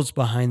ghouls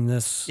behind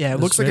this. Yeah, it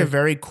this looks like a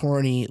very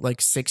corny, like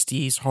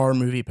 60s horror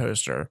movie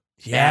poster.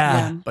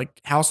 Yeah. Like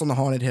House on the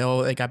Haunted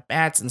Hill. They got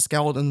bats and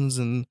skeletons.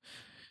 And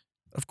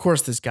of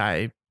course, this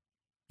guy,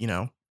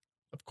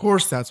 of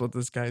course, that's what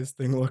this guy's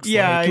thing looks like.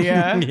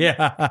 Yeah.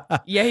 Yeah.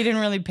 Yeah, he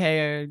didn't really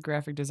pay a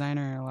graphic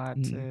designer a lot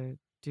to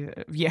do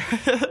it. Yeah.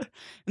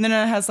 And then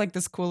it has like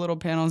this cool little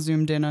panel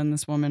zoomed in on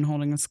this woman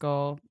holding a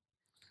skull.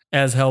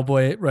 As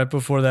Hellboy, right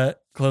before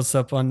that close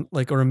up on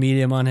like, or a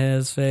medium on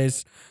his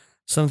face,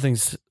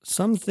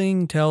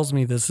 something tells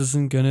me this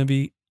isn't gonna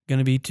be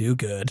too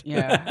good.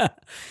 Yeah.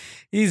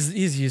 he's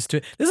used to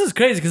it. This is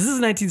crazy because this is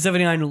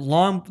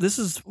 1979. This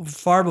is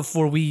far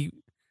before we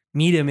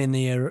meet him in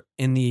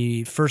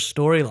the first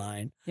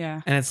storyline.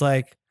 Yeah. And it's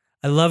like,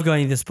 I love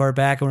going this part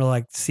back and we're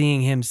like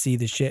seeing him see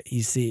the shit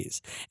he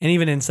sees. And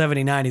even in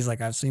 79, he's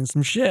like, I've seen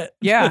some shit.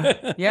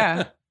 Yeah.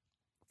 Yeah.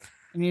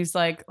 And he's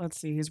like, let's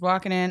see, he's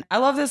walking in. I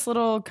love this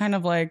little kind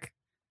of like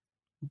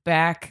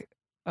back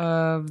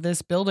of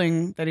this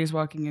building that he's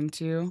walking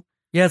into.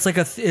 Yeah, it's like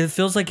it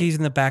feels like he's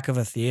in the back of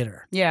a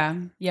theater. Yeah.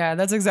 Yeah.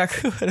 That's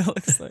exactly what it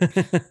looks like.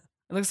 It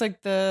looks like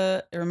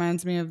it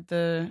reminds me of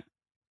the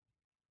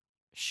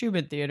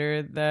Schubert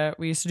Theater that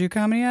we used to do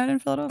comedy at in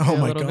Philadelphia. Oh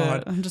my a little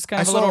God. bit. Just kind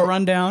I of a little saw-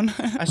 rundown.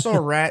 I saw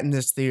a rat in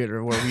this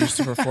theater where we used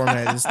to perform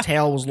at. His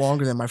tail was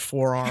longer than my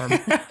forearm.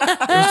 It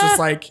was just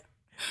like,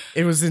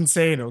 it was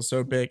insane. It was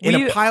so big. In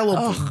a pile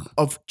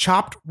of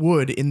chopped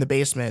wood in the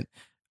basement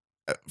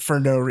for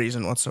no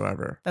reason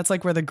whatsoever. That's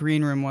like where the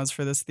green room was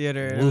for this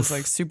theater. It was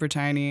like super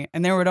tiny.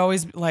 And there would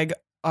always like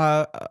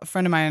a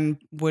friend of mine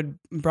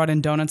brought in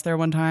donuts there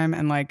one time,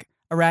 and like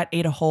a rat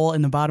ate a hole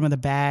in the bottom of the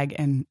bag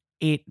and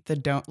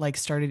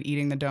started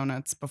eating the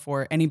donuts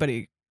before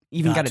anybody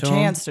even got a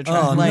chance to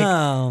try. Oh, like,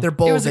 no. They're It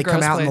bold. was a They come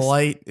gross out in the place.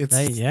 light.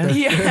 It's Yeah.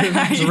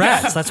 Yeah. It's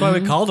rats. That's why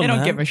we called them They don't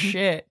that. give a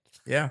shit.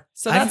 yeah.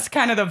 So that's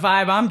kind of the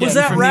vibe I'm getting Was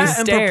that from rat these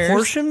in stairs.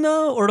 proportion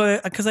though, or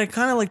because I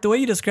kind of like the way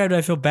you described it?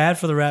 I feel bad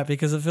for the rat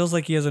because it feels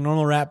like he has a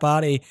normal rat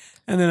body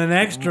and then an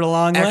extra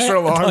long,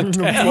 Long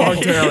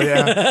tail.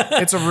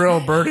 Yeah. It's a real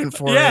burden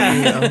for Yeah.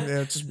 him.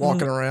 Yeah, just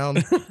walking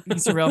around.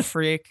 He's a real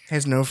freak.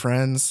 Has no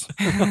friends.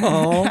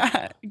 Oh,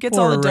 Gets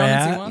all the poor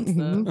donuts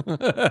he rat. wants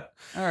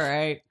though. All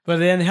right. But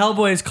then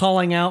Hellboy is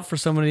calling out for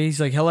somebody. He's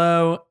like,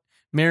 "Hello,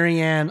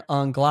 Marianne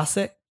on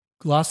Glossic.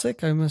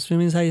 I'm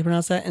assuming is how you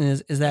pronounce that. And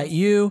is that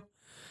you?"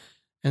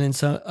 And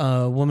then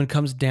a woman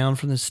comes down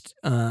from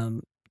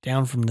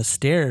the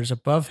stairs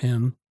above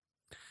him,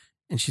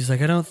 and she's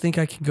like, "I don't think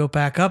I can go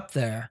back up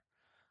there."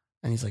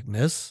 And he's like,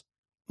 "Miss,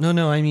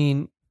 no, I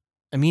mean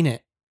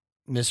it,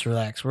 Miss.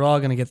 Relax. We're all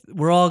gonna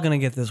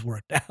get this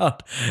worked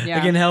out." Yeah.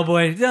 Again,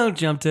 Hellboy, don't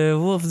jump to.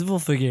 We'll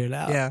figure it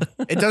out. Yeah.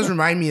 It does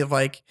remind me of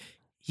like,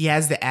 he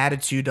has the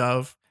attitude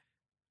of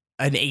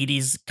an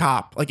 80s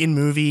cop. Like in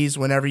movies,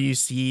 whenever you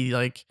see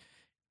like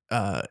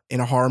in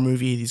a horror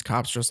movie, these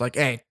cops are just like,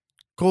 hey,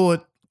 cool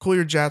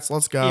your jets,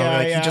 let's go. Yeah,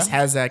 like yeah. he just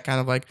has that kind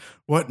of like,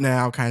 what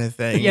now kind of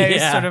thing. Yeah, he's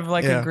Yeah. sort of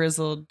like Yeah. a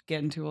grizzled,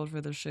 getting too old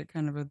for this shit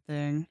kind of a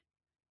thing.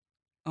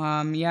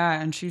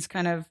 Yeah, and she's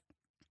kind of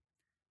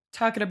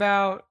talking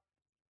about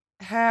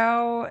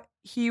how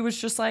he was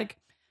just like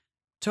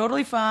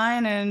totally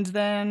fine, and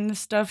then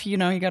stuff, he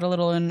got a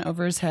little in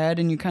over his head,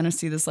 and you kind of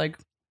see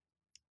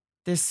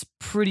this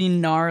pretty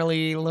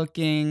gnarly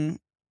looking,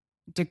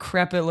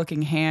 decrepit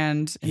looking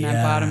hand in that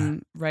Yeah.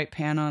 bottom right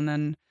panel, and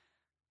then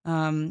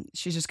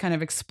she's just kind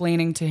of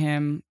explaining to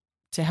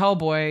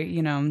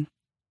Hellboy,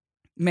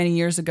 many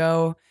years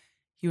ago,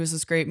 he was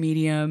this great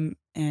medium,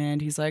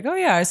 and he's like, oh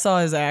yeah, I saw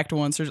his act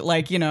once, or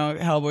like,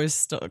 Hellboy's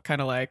still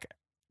kind of like,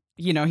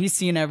 he's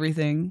seen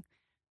everything,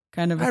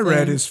 kind of. I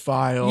read his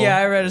file. Yeah,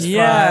 I read his file.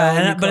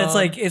 Yeah, he but it's called.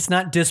 like it's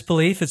not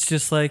disbelief. It's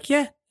just like,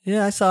 yeah,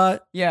 I saw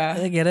it. Yeah,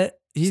 I get it.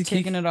 he's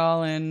taking it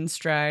all in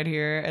stride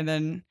here, and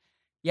then.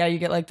 Yeah, you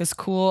get like this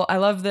cool. I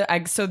love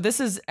so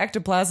this is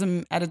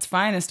ectoplasm at its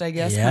finest, I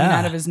guess, coming Yeah.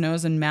 out of his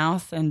nose and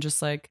mouth, and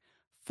just like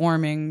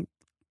forming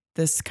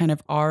this kind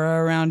of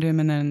aura around him,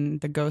 and then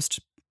the ghost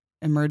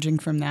emerging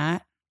from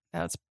that.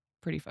 That's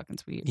pretty fucking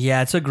sweet.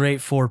 Yeah, it's a great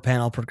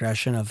 4-panel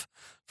progression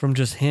from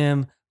just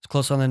him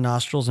close on the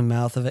nostrils and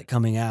mouth of it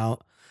coming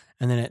out,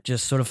 and then it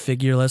just sort of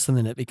figureless, and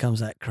then it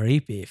becomes that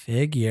creepy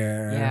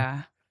figure.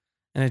 Yeah.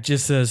 And it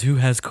just says, "Who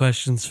has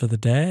questions for the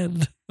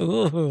dead?"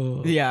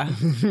 Ooh. Yeah.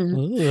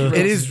 Ooh.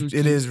 It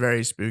is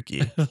very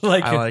spooky.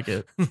 like I like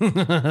it.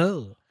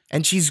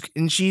 And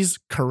she's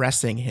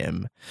caressing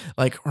him.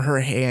 Like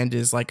her hand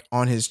is like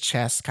on his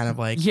chest, kind of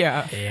like,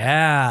 Yeah.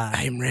 yeah,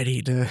 I'm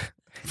ready to.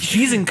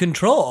 she's in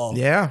control.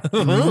 Yeah.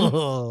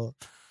 Mhm.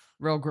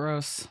 Real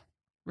gross.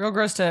 Real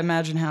gross to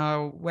imagine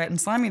how wet and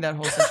slimy that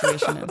whole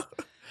situation is.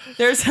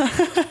 There's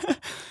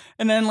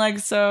and then like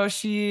so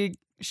she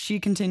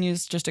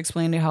continues just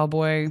explaining to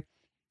Hellboy,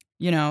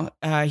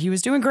 he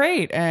was doing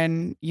great,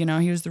 and he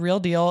was the real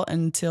deal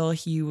until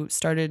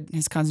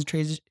his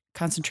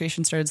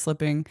concentration started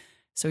slipping.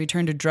 So he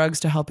turned to drugs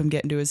to help him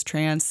get into his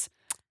trance.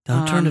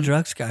 Don't turn to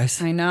drugs,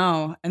 guys. I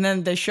know. And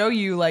then they show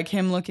you like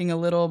him looking a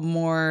little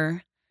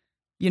more,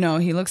 he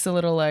looks a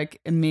little like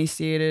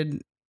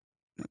emaciated,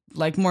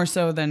 like more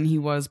so than he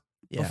was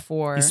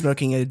before. He's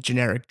smoking a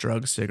generic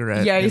drug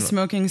cigarette. Yeah, he's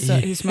smoking.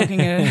 He's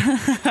smoking a.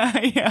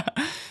 Yeah.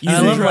 I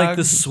love like the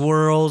drugs.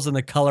 swirls and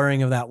the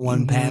coloring of that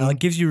one panel. It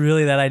gives you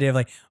really that idea of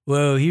like,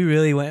 whoa, he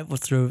really went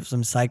through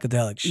some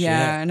psychedelic shit.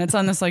 Yeah, and it's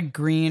on this like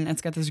green.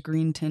 It's got this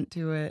green tint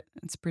to it.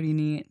 It's pretty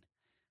neat.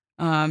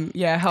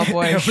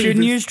 Hellboy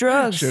shouldn't use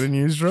drugs. Shouldn't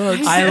use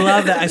drugs. I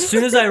love that. As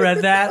soon as I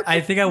read that, I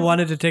think I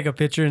wanted to take a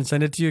picture and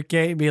send it to you,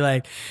 Kate, and be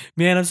like,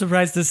 man, I'm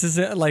surprised this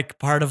isn't like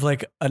part of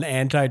like an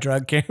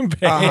anti-drug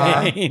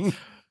campaign.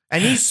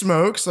 And he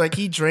smokes, like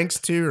he drinks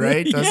too,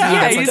 right? Doesn't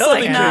Yeah, he? he's That's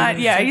like not.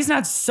 Yeah, he's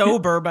not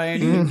sober by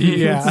any means.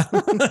 Yeah.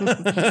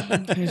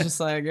 He's just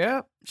like,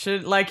 yep.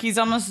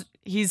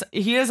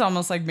 He is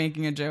almost like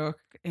making a joke.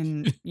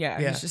 And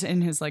he's just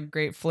in his like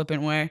great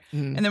flippant way.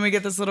 And then we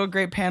get this little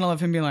great panel of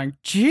him being like,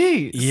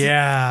 geez.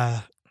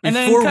 Yeah. And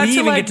then Before cut we to,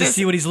 even like, get to this-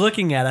 see what he's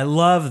looking at, I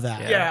love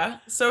that. Yeah.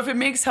 So if it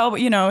makes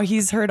Hellboy,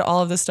 he's heard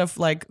all of this stuff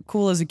like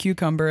cool as a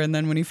cucumber. And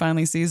then when he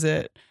finally sees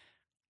it,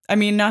 I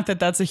mean, not that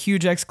that's a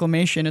huge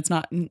exclamation. It's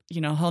not,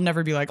 he'll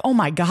never be like, oh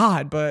my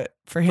God. But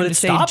for him But to it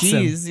say stops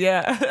him. geez,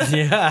 yeah.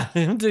 Yeah.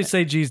 Him to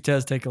say geez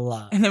does take a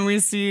lot. And then we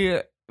see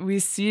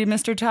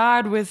Mr.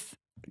 Todd with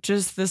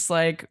just this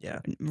like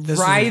This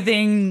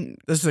writhing.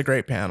 This is a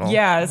great panel.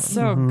 Yeah, it's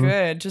so Mhm.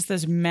 good. Just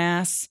this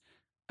mass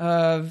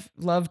of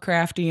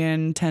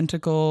Lovecraftian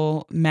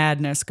tentacle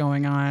madness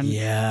going on,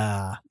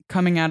 Yeah.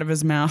 coming out of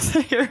his mouth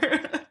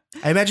here.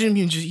 I imagine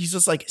he's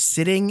just like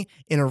sitting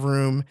in a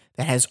room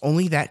that has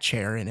only that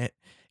chair in it.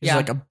 It's Yeah.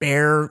 like a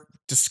bare,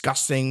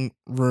 disgusting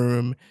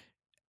room,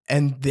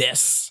 and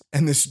this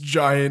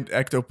giant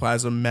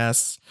ectoplasm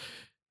mess.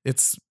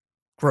 It's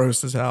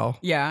gross as hell.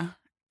 Yeah,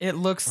 it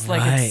looks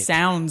like Right. it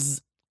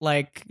sounds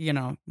like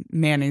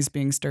mayonnaise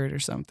being stirred or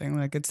something.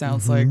 Like it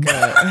sounds Mhm.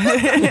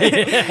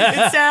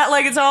 it sounds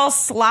like it's all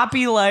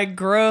sloppy, like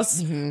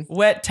gross,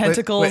 wet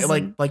tentacles.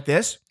 Wait, like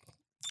this.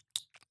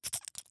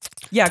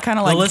 Yeah, kind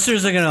of The like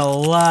listeners are going to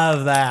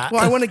love that.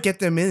 Well, I want to get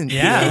them in.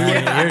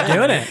 Yeah, you're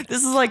doing it.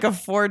 This is like a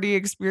 4D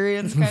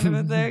experience kind of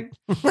a thing.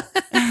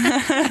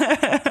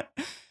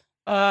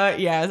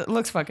 It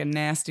looks fucking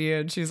nasty.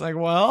 And she's like,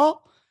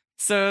 well,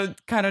 so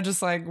kind of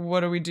just like, what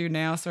do we do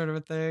now sort of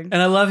a thing.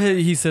 And I love it.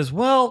 He says,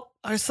 well,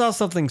 I saw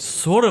something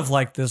sort of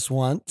like this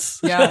once.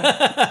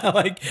 Yeah.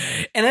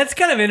 And that's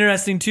kind of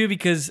interesting too,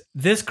 because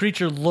this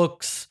creature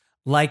looks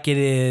like it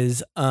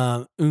is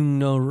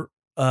Undrum.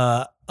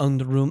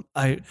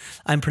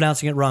 I'm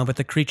pronouncing it wrong, but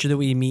the creature that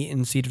we meet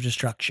in Seed of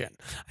Destruction.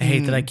 I hate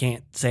that I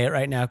can't say it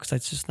right now because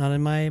it's just not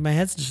in my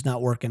head's just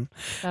not working.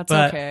 That's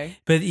But- okay.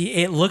 But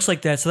it looks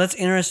like that. So that's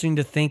interesting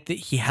to think that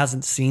he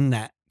hasn't seen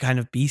that kind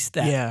of beast,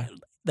 that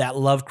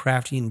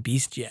Lovecraftian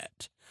beast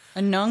yet.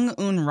 Anung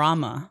Un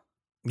Rama.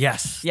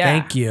 Yes. Yeah.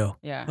 Thank you.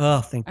 Yeah.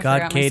 Oh, thank I God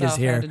forgot Kate is myself.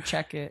 I here. had to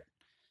check it.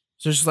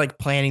 So it's just like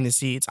planting the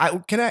seeds.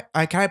 Can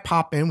I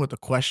pop in with a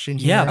question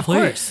here? Yeah,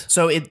 please.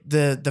 So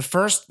the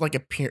first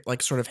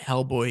like sort of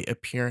Hellboy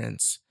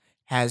appearance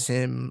has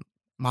him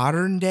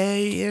modern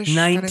day ish.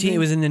 19. It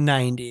was in the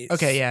 90s.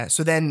 Okay, yeah.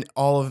 So then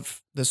all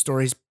of the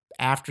stories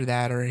after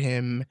that are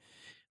him,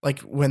 like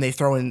when they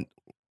start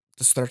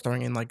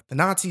throwing in like the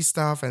Nazi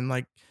stuff, and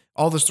like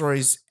all the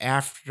stories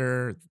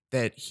after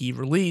that he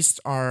released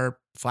are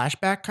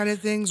flashback kind of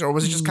things, or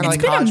was it just kind of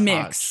It's like been a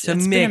hodgepodge? mix. It's a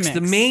It's been a mix.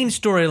 The mix. main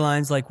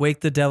storylines, like Wake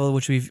the Devil,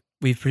 which we've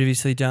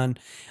previously done,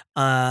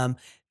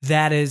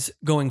 that is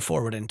going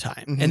forward in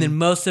time, Mhm. and then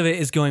most of it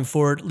is going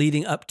forward,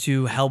 leading up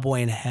to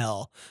Hellboy in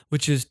Hell,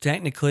 which is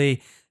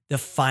technically the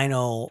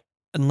final.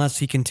 Unless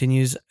he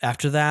continues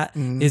after that,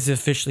 Mhm. is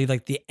officially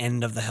like the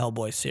end of the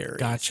Hellboy series.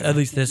 Gotcha. At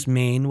least this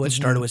main, what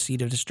started Mhm. with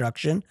Seed of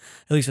Destruction.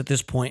 At least at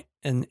this point,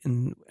 and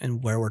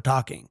where we're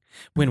talking,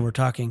 when we're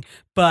talking,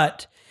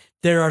 but.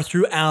 There are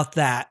throughout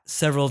that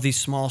several of these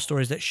small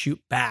stories that shoot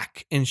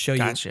back and show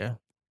Gotcha.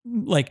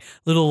 you like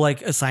little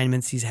like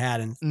assignments he's had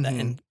and Mhm.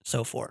 and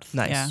so forth.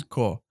 Nice. Yeah.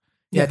 Cool.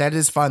 Yeah. Yeah, that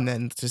is fun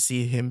then to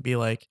see him be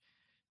like,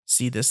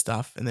 see this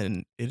stuff. And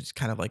then it's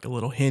kind of like a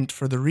little hint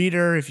for the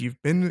reader. If you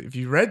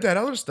read that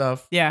other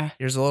stuff, Yeah.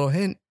 here's a little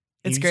hint.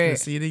 It's You're just gonna great.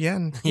 see it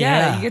again.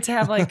 Yeah, you get to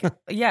have like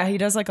he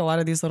does like a lot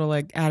of these little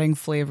like adding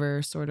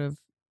flavor sort of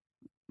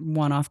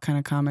one-off kind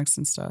of comics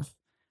and stuff.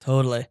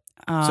 Totally.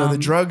 So the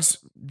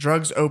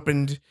drugs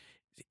opened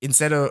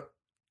instead of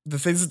the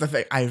things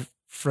that I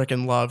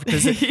freaking love,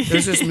 because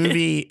there's this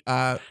movie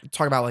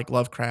talk about like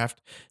Lovecraft.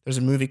 There's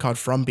a movie called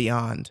From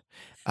Beyond.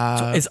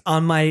 So it's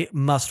on my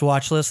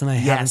must-watch list, and I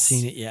haven't yes.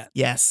 seen it yet.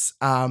 Yes.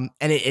 And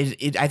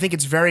it I think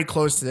it's very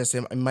close to this.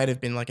 It might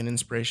have been like an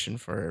inspiration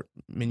for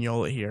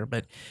Mignola here,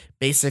 but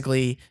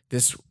basically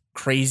this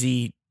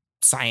crazy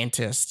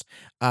scientist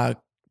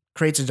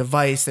creates a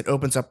device that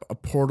opens up a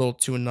portal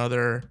to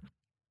another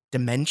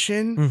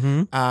dimension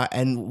Mm-hmm.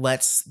 and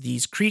lets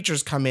these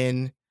creatures come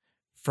in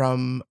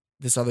from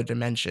this other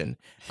dimension.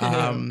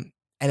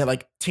 and it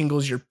like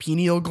tingles your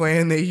pineal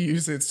gland. They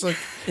use it. It's like,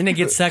 And it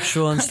gets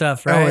sexual and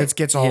stuff, right? oh, it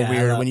gets all Yeah, I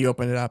weird love- when you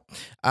open it up.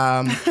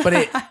 But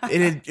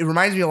it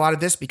reminds me a lot of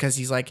this because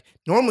he's like,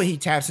 normally he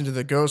taps into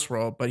the ghost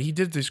world, but he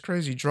did these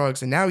crazy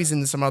drugs and now he's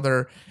into some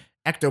other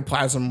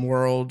ectoplasm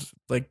world,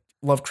 like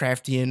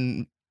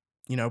Lovecraftian,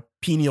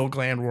 pineal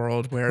gland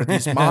world where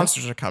these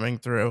monsters are coming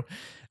through.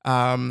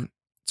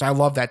 So I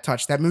love that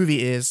touch. That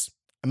movie is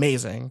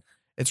amazing.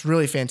 It's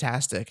really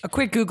fantastic. A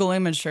quick Google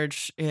image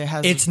search, it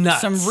has It's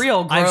nuts. some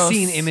real gross. I've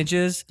seen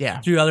images Yeah.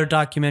 through other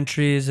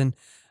documentaries and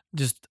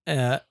just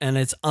and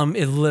it's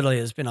it literally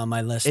has been on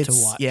my list to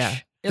watch. Yeah.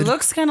 It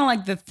looks kind of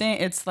like The Thing.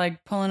 It's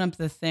like pulling up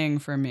The Thing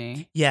for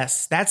me.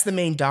 Yes, that's the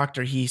main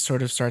doctor. He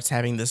sort of starts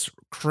having this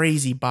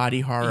crazy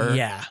body horror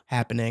Yeah.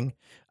 happening.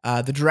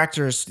 The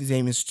director's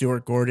name is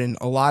Stuart Gordon.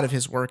 A lot of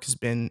his work has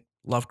been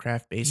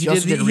Lovecraft based. He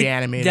also did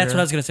Reanimator. That's what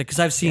I was gonna say because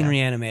I've seen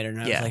Yeah. Reanimator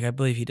and I Yeah. was like, I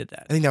believe he did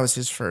that. I think that was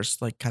his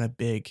first, like, kind of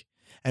big.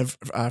 And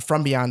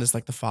From Beyond is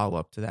like the follow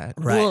up to that.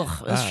 Right.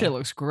 Ugh, this shit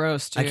looks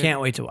gross, dude. I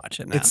can't wait to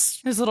watch it now.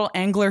 It's His little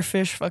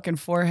anglerfish fucking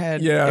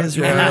forehead Yeah, is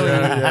yeah, really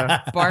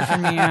yeah.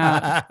 barking me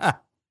out.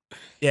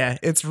 yeah,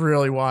 it's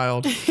really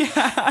wild.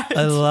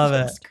 I love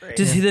it.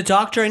 Does the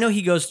doctor? I know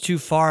he goes too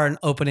far in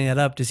opening it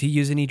up. Does he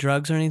use any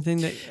drugs or anything?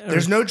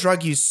 There's no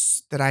drug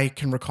use that I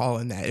can recall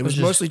in that. It was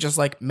just- mostly just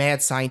like mad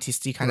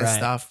scientisty kind of Right.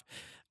 stuff.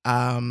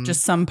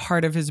 Just some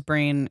part of his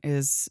brain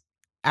is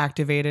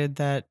activated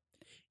that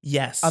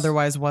yes.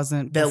 otherwise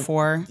wasn't That-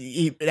 before.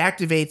 It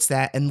activates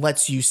that and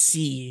lets you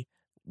see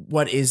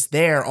what is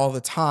there all the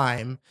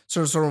time.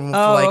 So sort of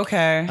Oh, like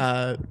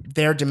okay.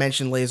 their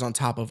dimension lays on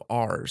top of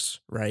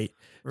ours, right?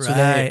 So Right.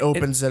 then it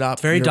opens it up.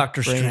 It's very your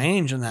Doctor brain.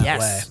 Strange in that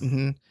Yes. way.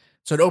 hmm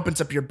So it opens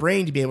up your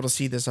brain to be able to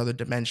see this other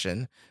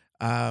dimension.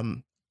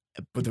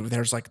 But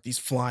there's like these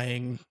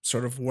flying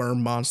sort of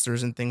worm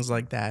monsters and things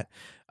like that.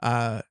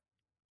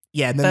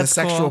 Yeah, and then That's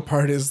the sexual cool.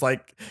 part is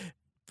like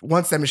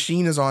once that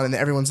machine is on and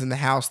everyone's in the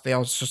house, they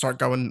all just start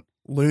going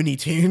Looney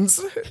Tunes.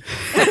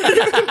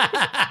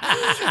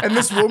 And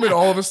this woman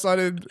all of a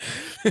sudden,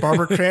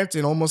 Barbara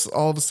Crampton, almost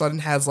all of a sudden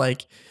has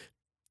like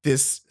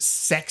this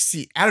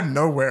sexy, out of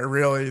nowhere,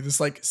 really, this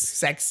like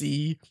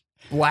sexy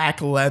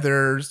black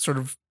leather sort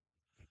of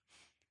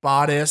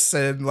bodice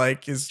and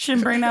like is. She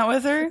didn't bring that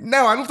with her?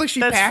 No, I don't think she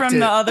That's packed from it.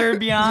 the other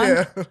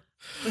beyond? Yeah.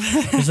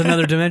 There's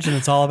another dimension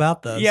that's all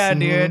about those. Yeah, Mhm.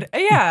 dude.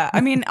 Yeah,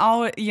 I mean,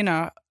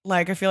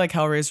 like I feel like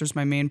Hellraiser's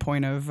my main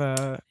point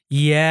of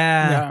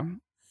Yeah.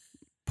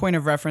 point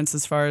of reference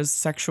as far as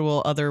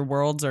sexual other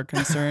worlds are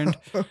concerned.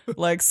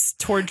 Like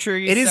torture.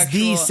 It is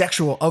the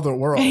sexual other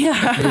world.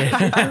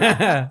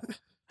 Yeah.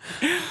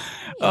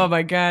 Oh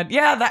my god.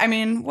 Yeah. I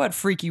mean, what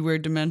freaky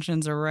weird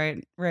dimensions are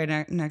right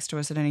next to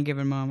us at any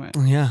given moment.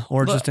 Yeah,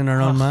 or just in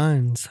our own Ugh.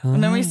 minds. Huh?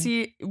 And then we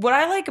see what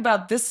I like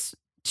about this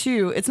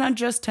too. It's not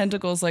just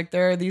tentacles. Like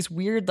there are these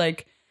weird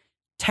like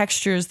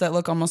textures that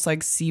look almost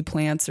like sea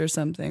plants or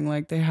something.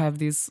 Like they have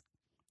these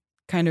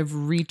kind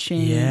of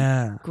reaching,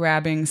 Yeah.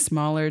 grabbing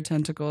smaller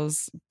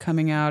tentacles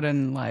coming out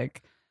and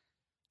like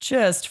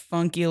just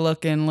funky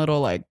looking little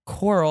like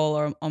coral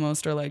or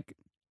almost or like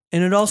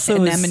And it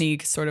also is, anemone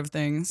sort of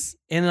things.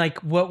 and like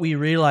what we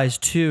realize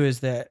too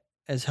is that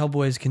as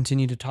Hellboys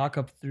continue to talk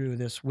up through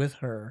this with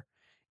her,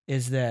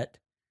 is that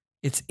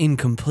it's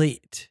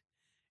incomplete.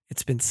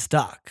 It's been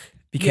stuck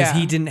because Yeah.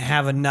 he didn't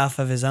have enough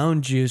of his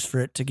own juice for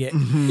it to get.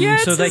 Mhm. Yeah,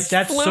 So, it's like, his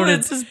that's fluids, sort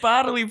of- his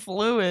bodily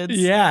fluids.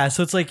 Yeah,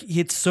 so it's like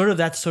that's sort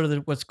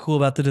of what's cool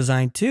about the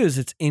design too is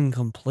it's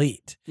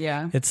incomplete.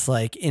 Yeah. It's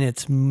like in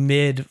its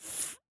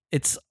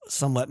it's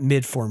somewhat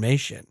mid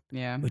formation,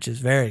 Yeah. which is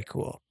very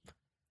cool.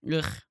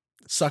 Ugh.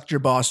 Sucked your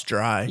boss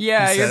dry.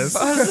 Yeah, he your says.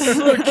 boss-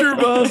 Sucked your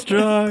boss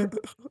dry.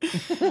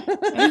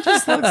 He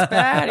just looks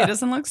bad. He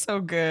doesn't look so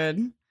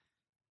good.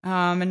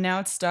 And now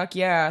it's stuck.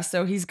 Yeah.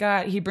 So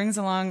he brings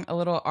along a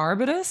little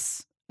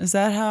Arbutus. Is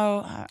that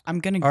how I'm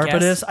gonna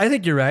Arbutus. guess? I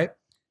think you're right.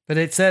 But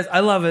it says, I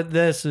love it.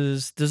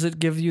 Does it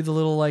give you the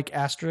little like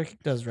asterisk?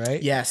 It does,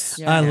 right? Yes.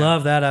 Yeah. I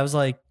love that. I was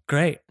like,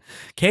 great.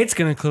 Kate's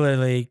going to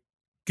clearly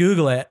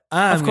Google it.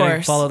 I'm Of going to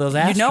course. follow those You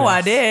asterisks. know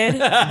I did.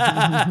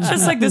 It's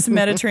just like this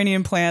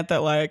Mediterranean plant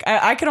that like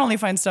I could only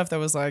find stuff that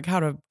was like how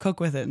to cook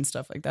with it and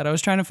stuff like that. I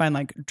was trying to find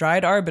like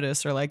dried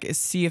Arbutus or like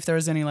see if there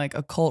was any like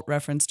occult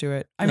reference to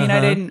it. I mean, I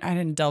Uh-huh.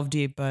 didn't delve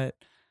deep, but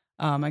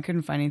I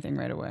couldn't find anything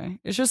right away.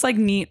 It's just like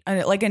neat,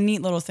 like a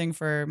neat little thing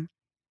for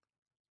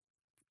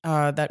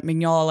that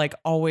Mignola like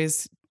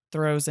always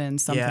throws in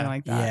something Yeah.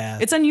 like that. Yeah.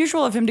 It's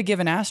unusual of him to give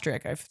an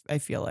asterisk. I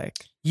feel like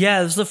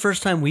Yeah, this is the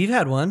first time we've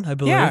had one, I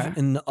believe, Yeah.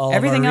 in all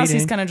everything of our else he's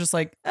reading. kind of just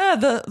like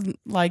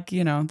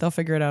they'll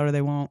figure it out or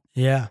they won't.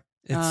 Yeah,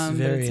 it's But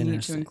very it's neat to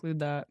interesting. include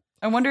that.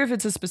 I wonder if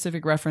it's a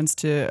specific reference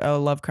to a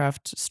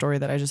Lovecraft story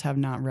that I just have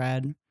not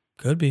read.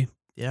 Could be.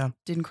 Yeah.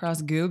 Didn't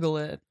cross Google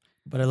it.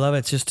 But I love it.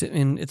 It's just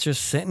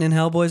sitting in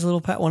Hellboy's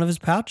little one of his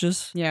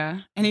pouches.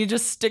 Yeah, and he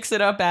just sticks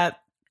it up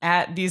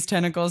at these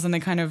tentacles, and they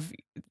kind of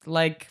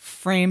like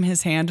frame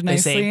his hand They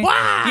nicely. say,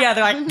 "Wah!" Yeah,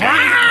 they're like,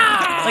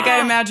 "Wah!" Like I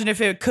imagine if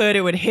it could,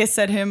 it would hiss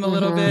at him a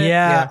little Mhm. bit.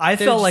 Yeah, I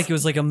They're felt just- like it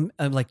was like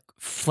a like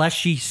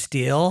fleshy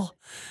steel.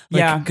 Like,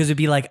 Yeah. because it'd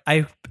be like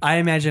I I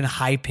imagine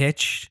high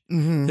pitched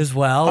Mhm. as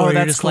well. Oh, where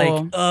you're that's just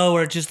cool. like,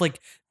 where it just like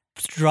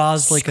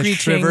draws like a Screeching,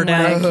 shiver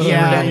down, like,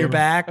 down your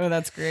back. Oh,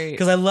 that's great.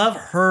 Because I love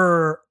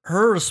her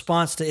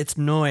response to its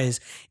noise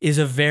is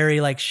a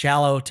very like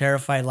shallow,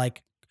 terrified,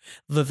 like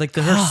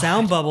her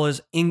sound bubble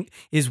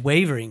is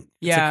wavering.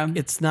 Yeah.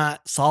 it's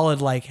not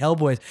solid like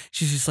Hellboy's.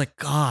 She's just like,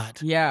 God,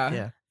 Yeah.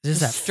 Yeah.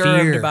 just that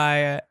Disturbed fear. by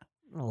it.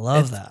 I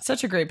love that.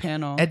 Such a great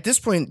panel. At this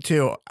point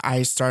too,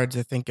 I started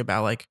to think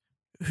about like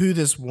who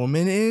this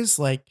woman is.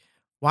 Like,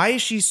 why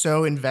is she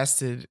so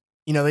invested?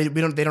 You know, they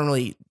don't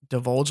really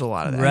divulge a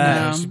lot of that. Right.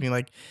 You know, it's just being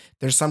like,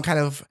 there's some kind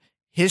of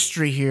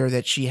history here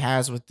that she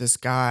has with this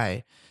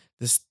guy,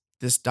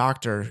 this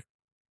doctor,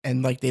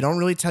 and like they don't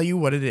really tell you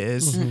what it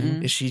is.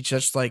 Mm-mm. Is she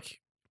just like?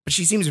 But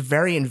she seems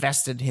very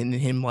invested in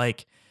him.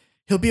 Like,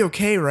 he'll be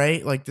okay,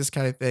 right? Like this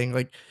kind of thing.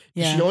 Like,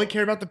 does Yeah. she only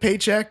care about the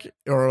paycheck,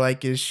 or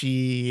like is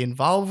she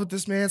involved with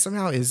this man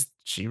somehow? Is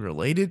she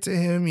related to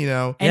him? You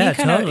know? And Yeah, he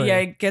kind of, totally.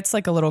 it gets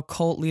like a little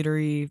cult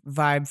leadery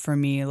vibe for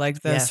me.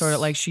 Like the Yes. sort of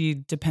like she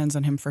depends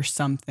on him for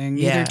something.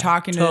 Yeah, Either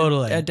talking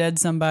totally. to a dead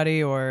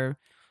somebody or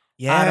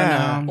Yeah. I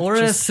don't know. Or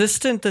an Just-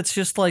 assistant that's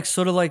just like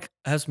sort of like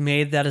has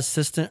made that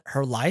assistant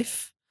her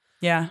life.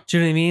 yeah. Do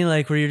you know what I mean?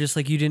 Like where you're just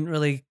like, you didn't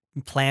really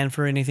plan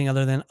for anything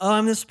other than, oh,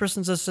 I'm this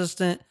person's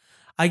assistant.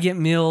 I get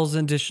meals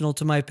additional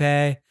to my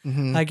pay.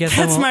 Mhm. I guess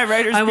That's my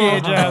writer's I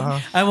won't, PA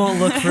job. I won't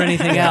look for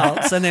anything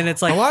else. And then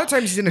it's like, a lot of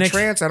times he's in a next-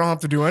 trance. I don't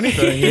have to do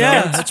anything. you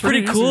yeah, know? it's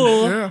pretty easy.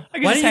 cool. Yeah. I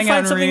can Why just didn't you hang out find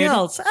and something read.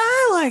 else?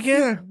 I like it.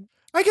 Yeah.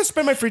 I can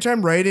spend my free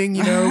time writing,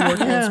 you know,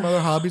 working Yeah. on some other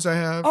hobbies I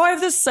have. Oh, I have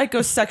this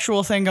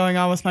psychosexual thing going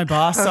on with my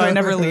boss, so I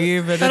never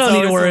leave. And I don't it's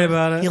need to always worry like-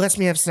 about it. He lets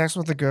me have sex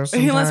with a ghost.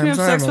 He lets me have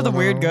sometimes. sex with a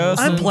weird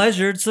ghost. I'm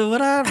pleasured, so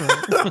whatever.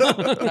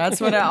 That's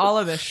what all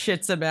of this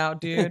shit's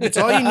about, dude. It's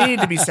all you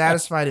needed to be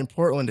satisfied in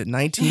Portland in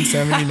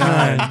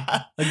 1979.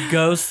 A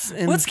ghost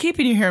and What's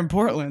keeping you here in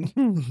Portland?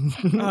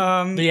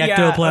 the yeah,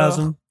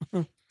 ectoplasm.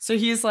 So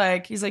he's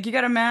like, you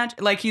got a match?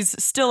 Like he's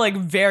still like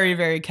very,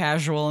 very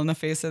casual in the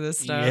face of this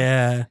stuff.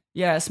 Yeah.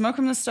 Yeah,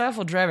 smoking this stuff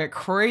will drive it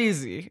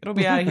crazy. It'll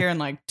be out of here in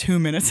like 2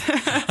 minutes.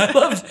 I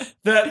loved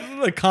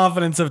that the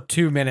confidence of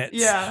 2 minutes.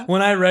 Yeah.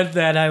 When I read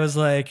that, I was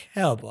like,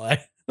 hell boy.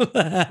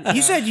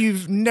 You said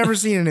you've never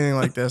seen anything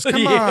like this. Come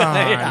Yeah,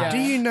 on. yeah. Do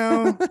you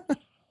know?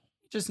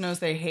 Just knows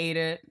they hate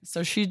it.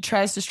 So she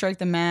tries to strike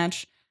the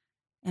match.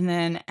 And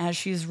then as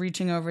she's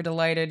reaching over to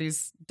light it, he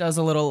does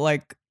a little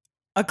like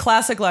a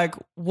classic, like,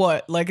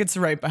 what? Like it's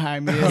right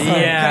behind me.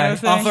 yeah. Kind of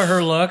thing. Off of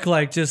her look,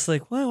 like just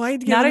like, well, why you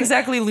Not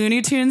exactly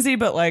Looney Tunesy,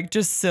 but like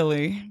just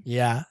silly.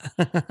 Yeah.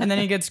 And then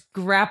he gets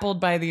grappled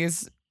by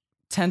these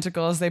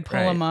tentacles. They pull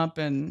Right. him up,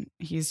 and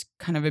he's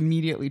kind of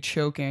immediately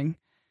choking.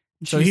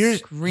 And So she's here's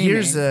screaming.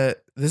 this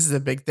is a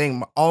big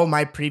thing. All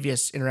my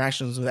previous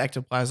interactions with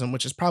ectoplasm,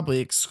 which is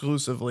probably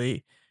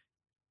exclusively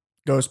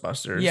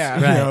Ghostbusters, Yeah.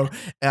 you Right.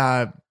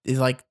 know, is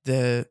like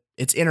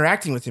it's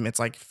interacting with him. It's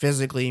like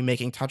physically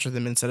making touch with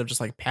him instead of just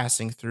like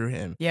passing through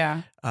him.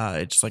 Yeah.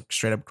 It just like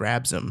straight up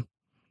grabs him.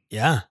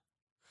 Yeah.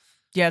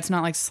 Yeah, it's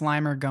not like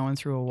Slimer going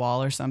through a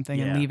wall or something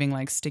and Yeah. leaving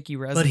like sticky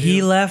residue. But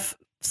he left,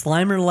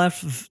 Slimer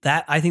left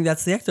that. I think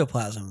that's the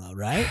ectoplasm, though,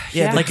 right?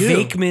 Yeah. Like the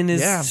goo. Vakeman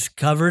is Yeah.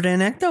 covered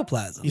in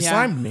ectoplasm. He Yeah.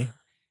 slimed me.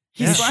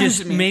 He It's slimed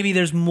just me. maybe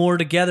there's more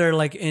together,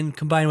 like in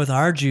combined with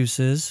our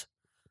juices.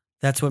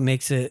 That's what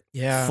makes it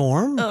Yeah.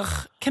 form.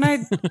 Ugh. Can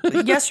I?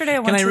 Yesterday I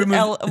went I to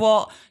remove-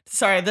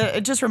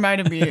 it just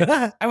reminded me.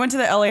 I went to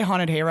the LA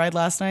Haunted Hayride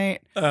last night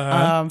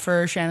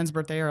for Shannon's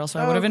birthday, or else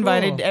I Oh, would have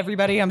invited cool.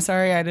 everybody. I'm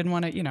sorry, I didn't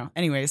want to.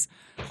 Anyways,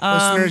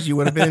 Listeners, you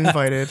would have been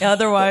invited.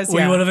 Otherwise, We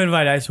yeah. would have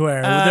invited, I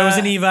swear. There was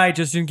an Eva, I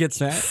just didn't get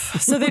sent.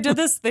 So they did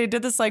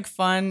this like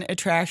fun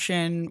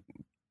attraction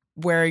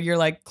where you're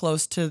like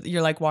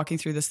you're like walking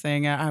through this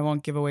thing. I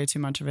won't give away too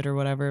much of it or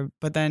whatever.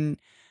 But then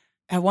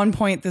at one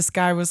point, this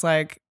guy was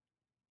like,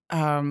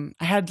 I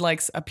had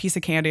like a piece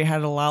of candy, I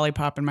had a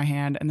lollipop in my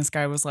hand, and this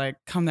guy was like,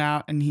 come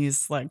out, and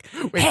he's like,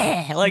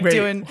 like wait.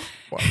 doing.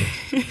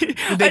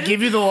 Did they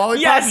give you the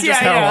lollipop? Yes, You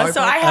just yeah, had a yeah. lollipop?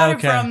 So I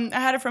Okay.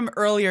 had it from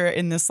earlier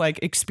in this like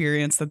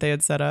experience that they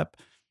had set up.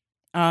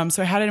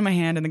 So I had it in my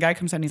hand, and the guy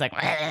comes out and he's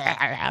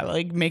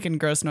like making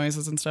gross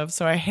noises and stuff.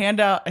 So I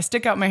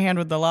stick out my hand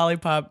with the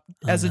lollipop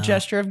as a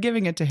gesture of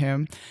giving it to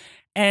him,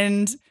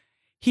 and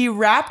he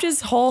wrapped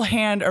his whole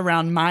hand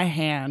around my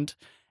hand.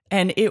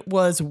 And it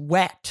was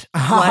wet.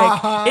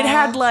 Like it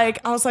had like,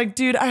 I was like,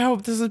 dude, I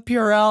hope this is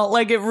Purell.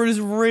 Like it was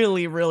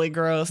really, really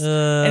gross.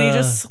 And he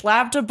just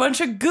slapped a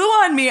bunch of goo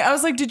on me. I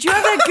was like, did you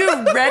have that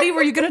goo ready?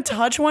 Were you going to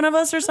touch one of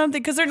us or something?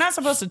 Because they're not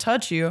supposed to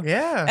touch you.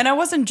 Yeah. And I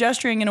wasn't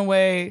gesturing in a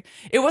way,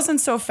 it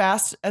wasn't so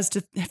fast as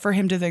for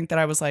him to think that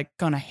I was like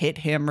going to hit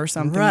him or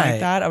something Right. like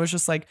that. I was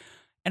just like,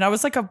 and I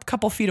was like a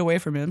couple feet away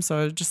from him.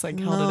 So I just like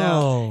held it out.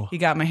 No. He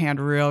got my hand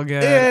real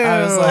good.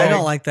 I was Ew. like, I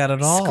don't like that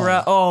at all.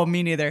 Oh,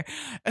 me neither.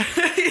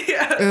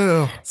 Yeah.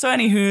 Ew. So,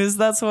 anywho's,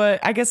 that's what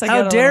I guess I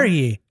How get. dare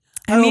he?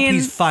 I hope mean,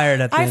 he's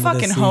fired at the I end of the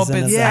fucking hope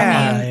season. it's- of I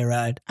that mean-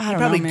 ride. I don't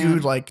Probably know, man.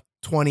 gooed like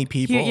 20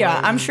 people. Yeah,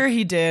 I'm right? sure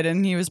he did,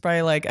 and he was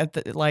probably like at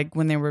the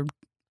when they were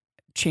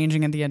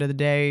changing at the end of the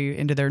day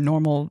into their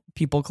normal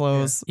people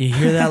clothes. You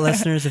hear that,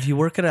 listeners? If you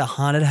work at a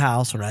haunted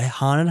house or a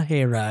haunted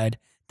hayride,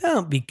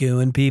 don't be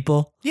gooing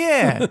people.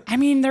 Yeah. I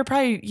mean, they're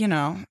probably, you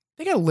know,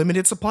 They got a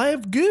limited supply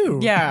of goo.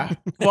 yeah.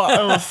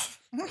 Well,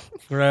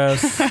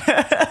 Gross.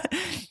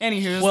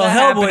 anywho, Well, that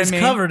happened Hellboy's to me.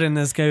 covered in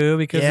this goo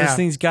because Yeah. this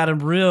thing's got him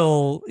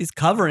he's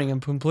covering him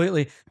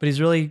completely, but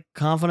he's really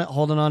confident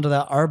holding on to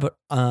that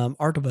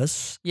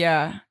Artibus.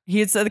 Yeah,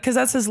 he's because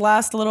that's his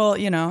last little.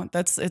 You know,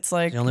 it's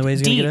like The only way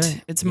he's gonna get Deet.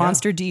 in. It's Yeah.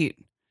 Monster Deet.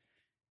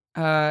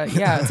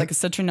 Yeah, it's like a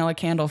citronella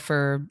candle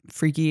for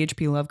freaky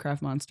H.P.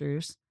 Lovecraft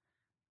monsters.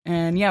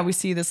 And yeah, we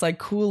see this like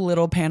cool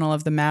little panel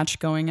of the match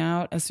going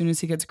out as soon as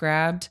he gets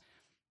grabbed.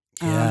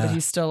 Yeah. But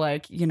he's still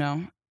like, you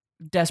know,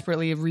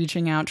 desperately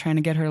reaching out, trying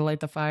to get her to light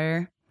the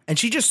fire. And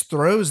she just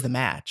throws the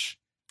match.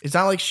 It's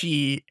not like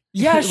she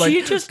Yeah, like,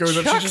 she just goes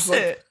up, chucks she just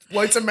like it.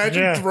 lights a match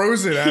Yeah. and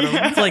throws it at him.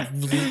 It's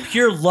like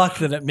pure luck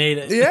that it made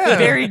it. Yeah.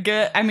 Very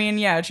good. I mean,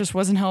 yeah, it just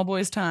wasn't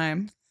Hellboy's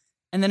time.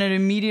 And then it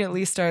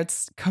immediately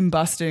starts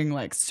combusting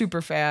like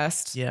super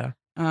fast. Yeah.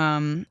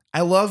 Um,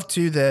 I love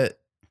too that,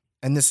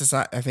 and this is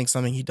I think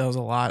something he does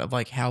a lot of,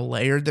 like how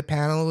layered the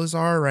panels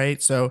are,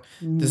 right? So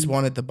this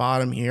one at the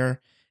bottom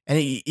here,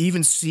 and you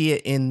even see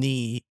it in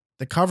the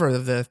cover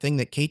of the thing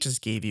that Kate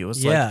just gave you.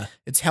 It's like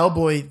it's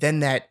Hellboy, then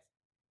that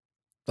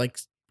like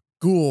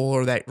ghoul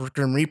or that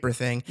Grim Reaper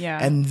thing, yeah.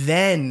 and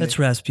then That's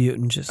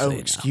Rasputin, just so oh, you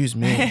know. excuse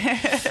me,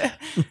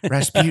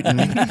 Rasputin.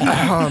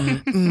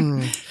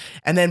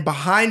 And then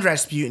behind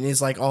Rasputin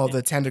is like all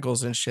the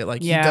tentacles and shit.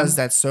 Like Yeah. he does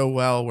that so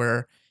well,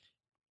 where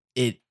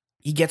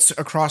he gets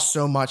across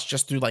so much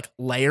just through like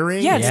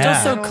layering. Yeah, it's Yeah.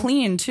 still so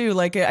clean too.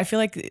 Like I feel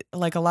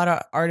like a lot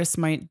of artists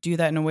might do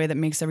that in a way that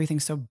makes everything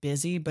so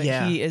busy, but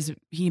Yeah.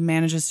 he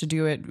manages to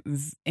do it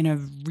in a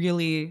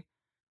really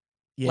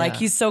Yeah. like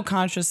he's so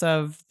conscious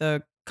of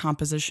the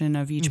composition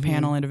of each Mhm.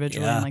 panel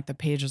individually Yeah. and like the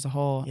page as a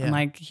whole. Yeah. And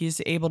like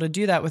he's able to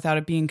do that without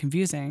it being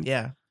confusing.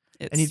 Yeah.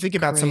 It's And you think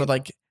about some great. of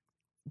like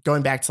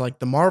going back to like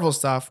the Marvel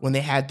stuff when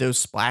they had those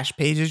splash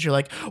pages, you're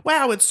like,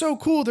 wow, it's so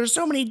cool. There's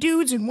so many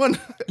dudes in one.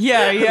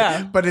 Yeah,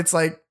 yeah. But it's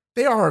like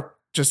they are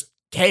just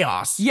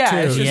chaos. Yeah, too,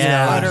 it's just you know?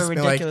 Yeah. utter Just be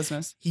like,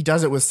 ridiculousness. he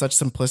does it with such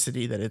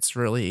simplicity that it's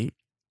really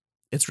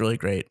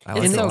great. I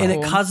like It's it a so lot. And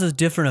cool. it causes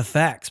different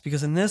effects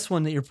because in this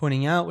one that you're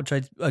pointing out, which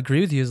I agree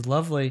with you is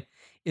lovely,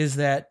 is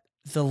that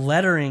the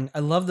lettering, I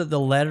love that the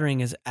lettering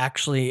is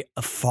actually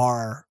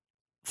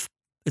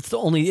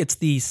it's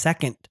the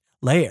second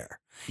layer.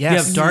 Yes. You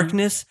have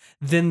darkness,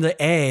 then the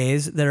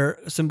A's that are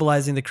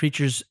symbolizing the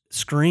creature's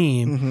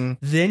scream. Mhm.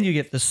 Then you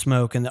get the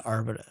smoke and the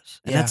arbutus.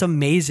 And Yeah. that's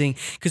amazing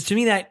because to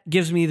me, that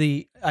gives me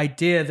the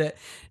idea that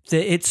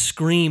its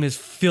scream is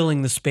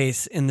filling the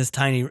space in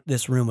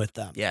this room with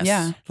them. Yes.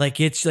 Yeah. Like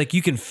it's like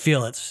you can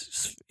feel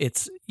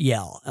its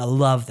yell. I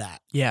love that.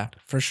 Yeah,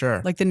 for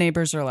sure. Like the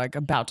neighbors are like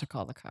about to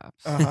call the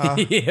cops. Uh-huh.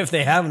 If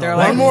they haven't, They're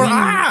already. One more, we-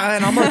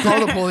 and I'm gonna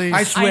call the police.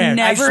 I swear,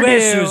 never swear,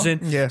 do. Susan.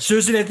 Yeah.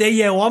 Susan, if they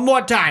yell one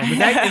more time, if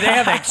they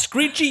have that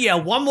screechy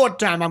yell one more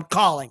time, I'm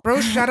calling.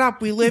 Bro, shut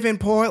up. We live in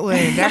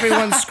Portland.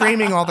 Everyone's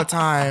screaming all the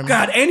time.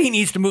 God, and he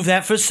needs to move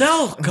that for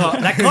sale car.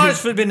 That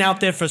car's been out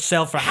there for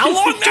sale for how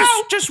long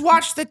now? Just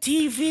watch the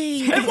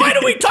TV. And why do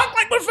we talk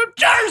like we're from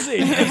Jersey?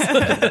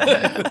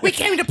 We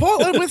came to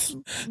Portland with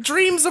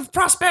dreams of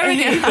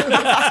prosperity.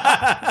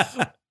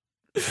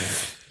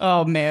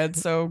 Oh man,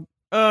 so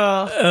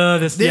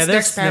This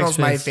next panel's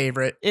my bit's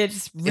favorite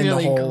it's in the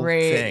really whole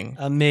great. thing.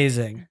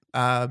 Amazing.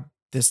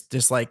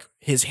 This like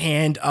his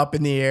hand up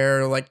in the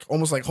air, like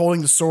almost like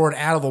holding the sword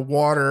out of the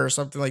water or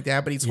something like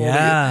that, but he's holding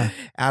Yeah. it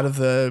out of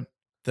the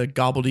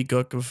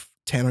gobbledygook of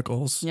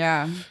tentacles.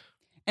 Yeah.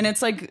 And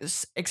it's like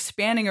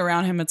expanding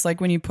around him. It's like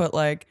when you put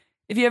like,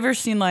 if you ever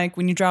seen like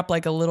when you drop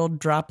like a little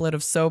droplet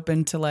of soap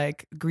into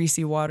like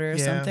greasy water or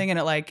Yeah. something and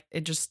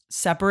it just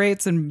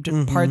separates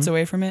and parts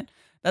away from it.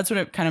 That's what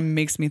it kind of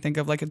makes me think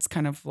of. Like it's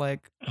kind of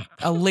like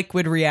a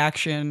liquid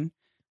reaction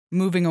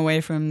moving away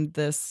from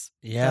this.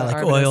 Yeah, like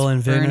arbutus oil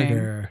and burning.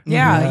 vinegar.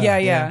 Yeah, yeah.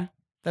 yeah.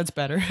 That's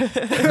better. No,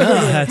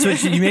 that's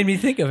what you made me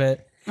think of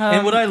it.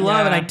 And what I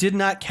love, and I yeah. did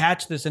not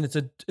catch this, and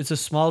it's a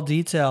small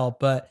detail,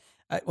 but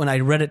when I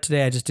read it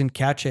today, I just didn't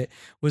catch it.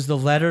 Was the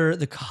letter?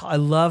 I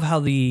love how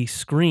the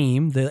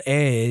scream, the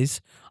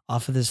A's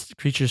off of this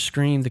creature's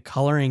scream, the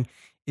coloring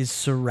is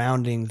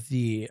surrounding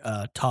the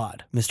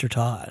Todd, Mr.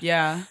 Todd.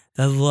 Yeah.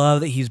 I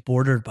love that he's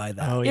bordered by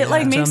that. Oh, It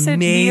like It's makes it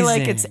be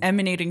like it's amazing.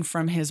 emanating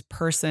from his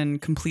person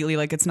completely.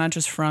 Like it's not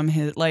just from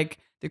his like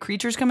the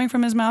creature's coming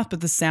from his mouth, but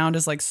the sound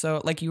is like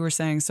so like you were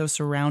saying, so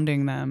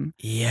surrounding them.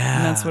 Yeah,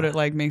 And that's what it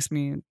like makes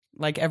me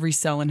like every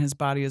cell in his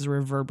body is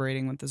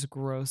reverberating with this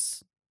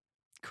gross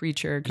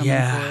creature coming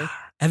forth.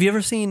 Have you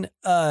ever seen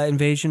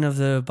Invasion of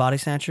the Body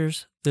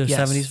Snatchers, the Yes.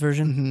 70s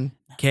version?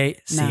 Mhm. Okay,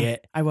 see No,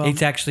 it. I will.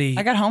 It's actually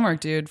I got homework,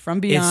 dude, from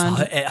beyond.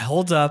 it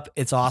holds up.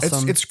 It's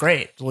awesome. It's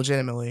great,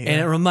 legitimately.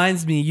 And it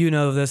reminds me,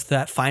 this,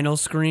 that final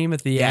scream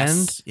at the Yes,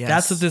 end. yes.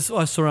 That's what this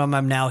sort of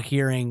I'm now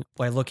hearing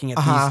by looking at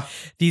Uh-huh.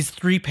 these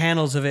three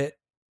panels of it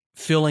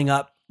filling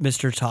up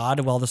Mr.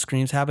 Todd while the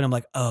screams happen. I'm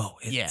like, oh,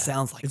 it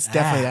sounds like it's that.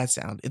 definitely that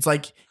sound. It's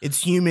like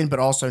it's human, but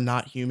also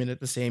not human at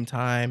the same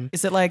time.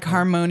 Is it like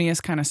harmonious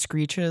kind of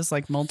screeches,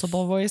 like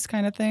multiple voice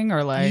kind of thing,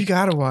 or like You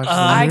gotta watch.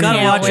 I you gotta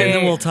can't watch it and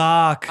then wait. we'll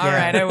talk. All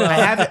right, I will. I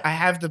have it. I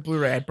have the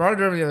Blu-ray. I brought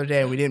it over the other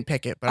day. We didn't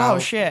pick it, but Oh, I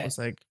shit. was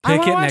like, I Pick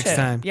wanna it watch next it.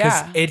 time. 'Cause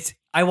Yeah.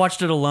 I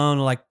watched it alone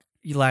like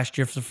last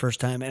year for the first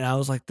time, and I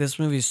was like, this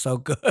movie is so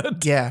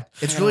good. yeah,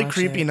 it's gotta really watch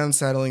creepy it. and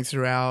unsettling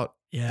throughout.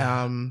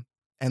 Yeah.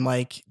 And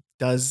like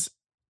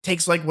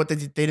takes like what they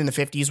did in the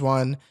 50s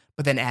one,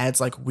 but then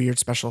adds like weird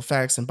special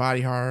effects and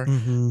body horror.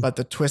 Mhm. But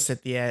the twist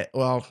at the end,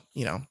 well,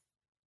 you know,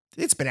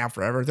 it's been out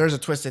forever. There's a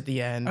twist at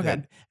the end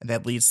Okay.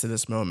 that leads to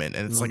this moment,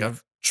 and it's like a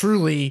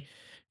truly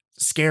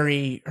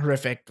scary,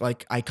 horrific,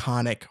 like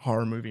iconic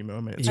horror movie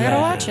moment. It's I gotta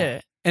really watch good.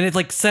 it. And it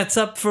like sets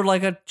up for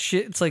like a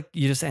shit. It's like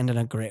you just end in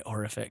a great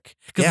horrific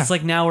because Yeah. it's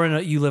like now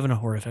you live in a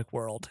horrific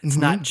world. It's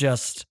Mhm. not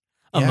just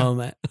a Yeah.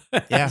 moment.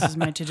 Yeah. This is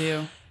my to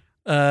do.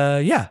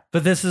 Yeah.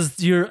 But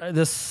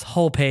this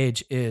whole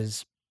page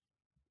is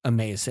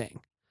amazing,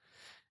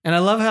 and I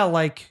love how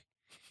like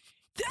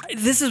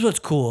this is what's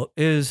cool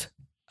is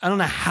I don't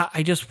know how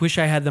I just wish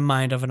I had the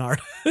mind of an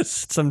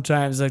artist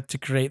sometimes like to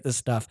create this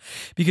stuff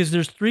because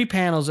there's 3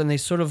 panels and they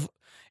sort of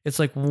it's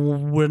like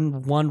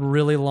one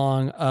really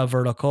long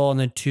vertical and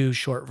then 2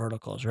 short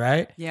verticals,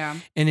 right? Yeah.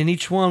 And in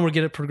each one, we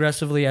get it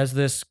progressively as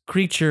this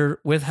creature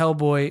with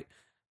Hellboy,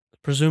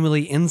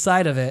 presumably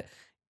inside of it,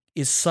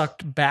 is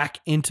sucked back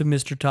into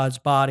Mr. Todd's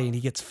body and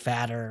he gets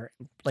fatter.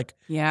 Like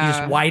Yeah. he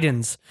just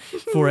widens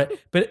for it.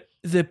 But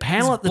the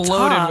panel He's at the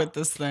bloated top, with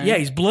this thing. yeah,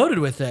 he's bloated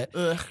with it.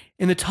 Ugh.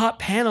 In the top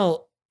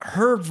panel,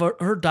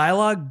 her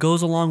dialogue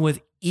goes along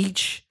with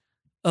each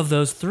of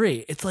those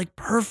 3. It's like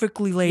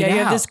perfectly laid Yeah, out. you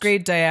have this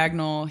great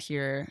diagonal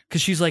here.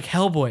 Because she's like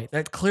Hellboy.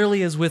 That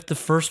clearly is with the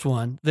first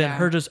one. That Yeah.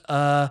 her just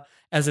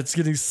as it's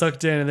getting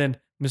sucked in, and then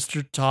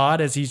Mr.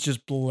 Todd as he's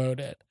just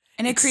bloated.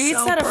 And it It's creates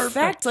so that perfect.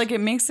 effect. Like it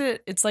makes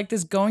it's like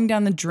this going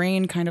down the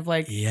drain, kind of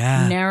like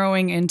Yeah.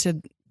 narrowing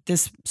into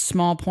this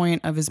small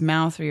point of his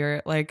mouth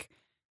here. Like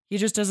he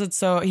just does it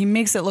he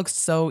makes it look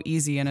so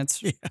easy and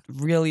it's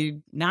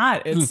really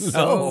not. It's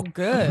so No.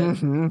 good.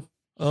 Mhm.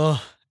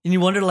 Oh, and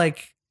you wonder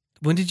like,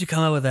 when did you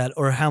come up with that,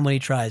 or how many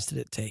tries did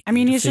it take? I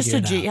mean, you to he's just figure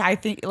a it out? genius. I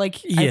think like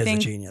He I is a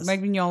think genius. Mike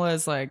Mignola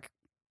is like,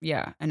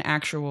 yeah, an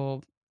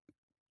actual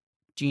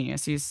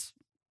genius. He's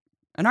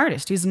an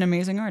artist. He's an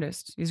amazing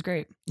artist. He's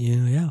great.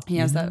 Yeah. He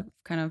has Yeah. that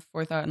kind of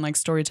forethought and like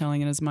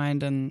storytelling in his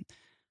mind and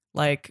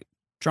like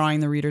drawing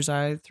the reader's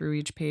eye through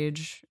each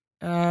page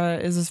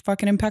is as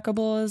fucking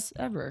impeccable as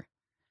ever.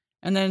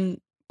 And then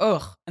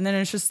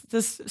it's just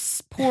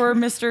this poor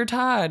Mr.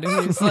 Todd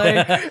who's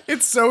like,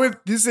 It's so.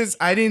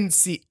 I didn't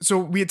see. So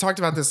we had talked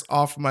about this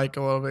off mic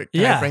a little bit.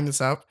 Can I Yeah. bring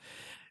this up?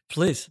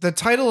 Please. The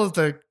title of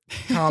the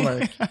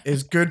comic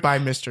is Goodbye,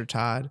 Mr.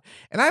 Todd.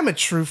 And I'm a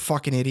true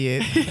fucking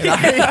idiot. And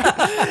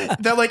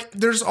that like,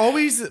 there's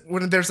always,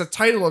 when there's a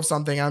title of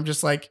something, I'm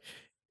just like,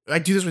 I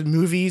do this with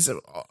movies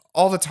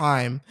all the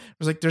time.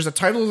 It's like, there's a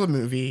title of a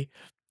movie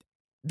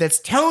that's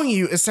telling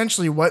you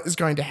essentially what is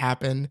going to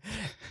happen.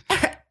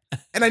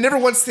 And I never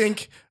once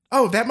think,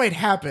 oh, that might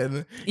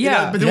happen. You know?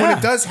 Yeah. But then when Yeah.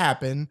 it does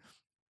happen,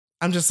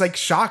 I'm just like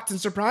shocked and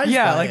surprised.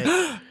 yeah, by like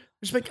it.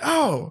 Just like,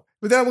 oh.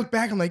 But then I look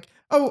back, I'm like,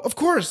 oh, of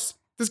course.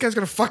 This guy's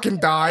gonna fucking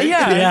die.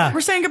 Yeah.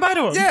 we're saying goodbye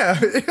to him. Yeah.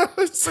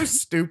 It's so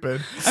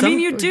stupid. I mean,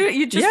 you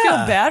just Yeah. feel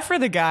bad for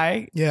the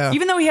guy. Yeah.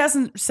 Even though he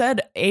hasn't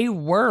said a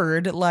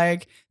word,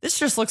 like this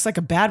just looks like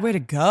a bad way to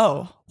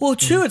go. Well,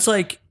 too, it's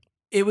like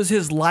it was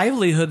his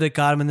livelihood that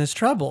got him in this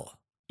trouble.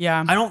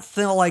 Yeah. I don't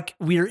feel like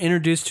we are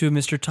introduced to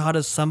Mr. Todd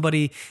as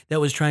somebody that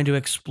was trying to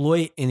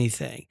exploit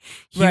anything.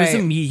 He was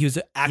Right. he was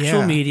an actual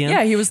Yeah. medium.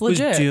 Yeah, he was He was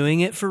legit.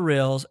 doing it for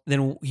reals.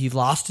 Then he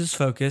lost his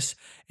focus,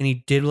 and he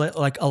did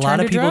like a lot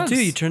Turned of to people drugs.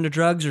 do. You turn to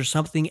drugs or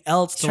something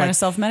else to Trying like to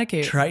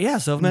self-medicate.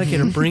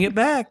 self-medicate or bring it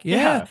back. Yeah.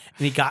 Yeah.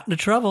 And he got into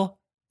trouble.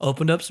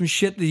 Opened up some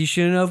shit that you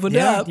shouldn't have opened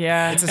Yeah. up.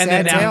 Yeah. It's a And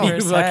sad then now tale.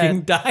 he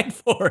fucking died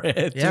for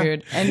it. Yeah.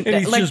 Dude. And, And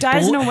he's like just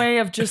dies in a way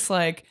of just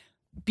like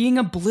being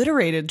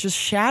obliterated, just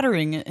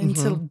shattering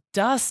into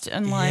dust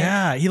and like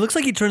yeah, he looks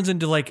like he turns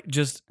into like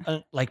just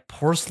like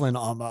porcelain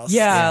almost.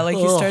 Yeah, like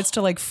he Ugh. starts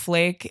to like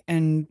flake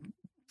and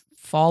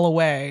fall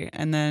away,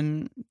 and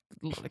then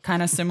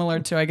kind of similar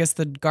to I guess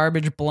the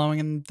garbage blowing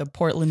in the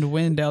Portland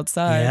wind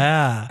outside.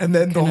 Yeah. And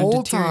then the Kinda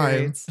whole time,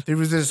 deteriorates. there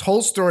was this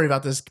whole story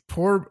about this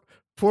poor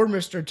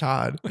Mr.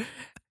 Todd.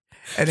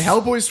 And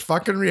Hellboy's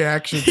fucking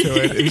reaction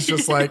to it is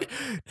just like,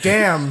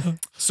 damn,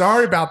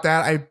 sorry about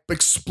that. I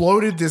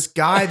exploded this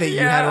guy that you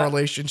had a Yeah.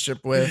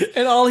 relationship with.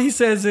 And all he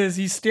says is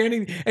he's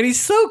standing, and he's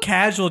so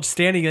casual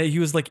standing that he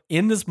was like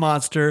in this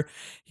monster.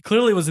 He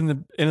clearly was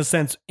in a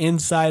sense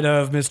inside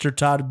of Mr.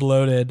 Todd,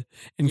 bloated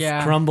and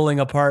Yeah. crumbling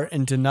apart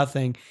into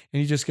nothing.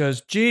 And he just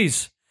goes,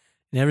 "Geez,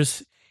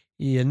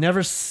 you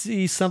never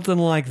see something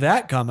like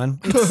that coming."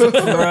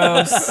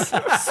 Gross.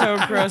 So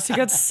gross. He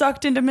got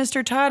sucked into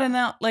Mr. Todd, and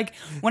now like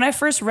when I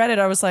first read it,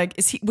 I was like,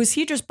 was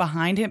he just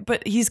behind him?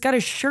 But he's got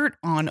his shirt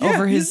on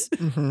over his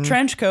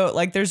trench coat.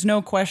 Like there's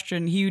no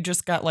question he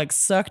just got like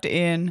sucked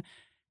in,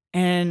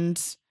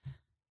 and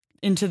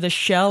into the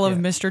shell of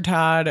Yeah. Mr.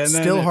 Todd, and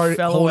Still then hard it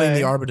fell holding away.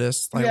 the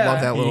arbutus. I Yeah.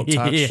 love that little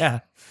touch. Yeah.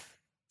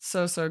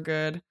 So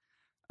good.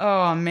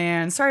 Oh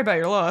man, sorry about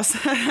your loss.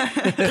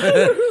 Sorry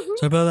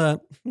about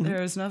that.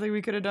 There's nothing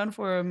we could have done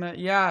for him.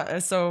 Yeah.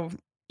 So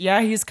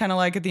yeah, he's kind of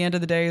like at the end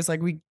of the day, he's like,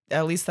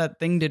 at least that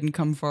thing didn't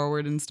come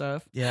forward and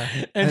stuff. Yeah.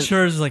 And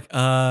Shura's like,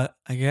 I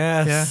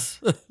guess.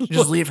 You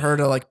just leave her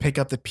to like pick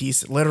up the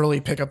piece, literally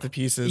pick up the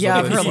pieces. Yeah,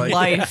 of of her this, like,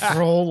 life. Her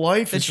whole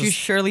life That is she's just,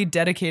 surely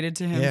dedicated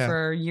to him Yeah.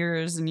 for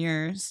years and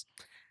years.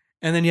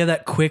 And then you have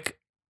that quick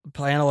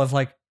panel of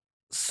like,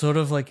 sort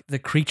of like the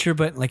creature,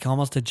 but like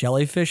almost a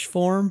jellyfish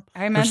form.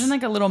 I imagine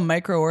like a little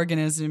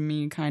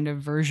microorganism-y kind of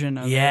version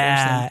of it. Or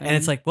Yeah. something. And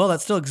it's like, well,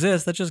 that still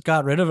exists. That just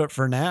got rid of it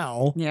for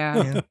now.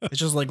 yeah. yeah. It's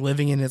just like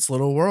living in its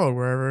little world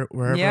wherever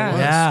Yeah. it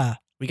was. Yeah.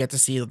 We get to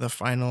see the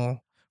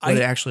final what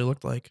it actually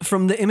looked like.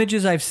 From the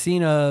images I've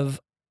seen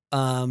of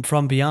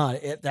From Beyond,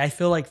 I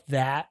feel like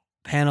that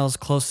panel's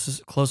close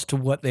to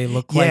what they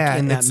look like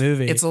in that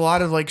movie. It's a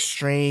lot of like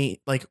strange,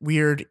 like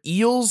weird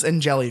eels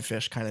and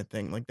jellyfish kind of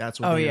thing. Like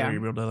that's what Oh, they yeah.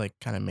 were able to like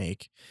kind of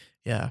make.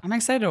 Yeah, I'm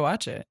excited to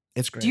watch it.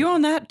 it's great. Do you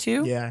own that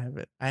too? Yeah,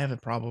 I have a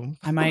problem.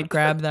 I might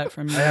grab that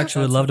from you. I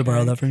actually would love to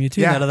borrow that from you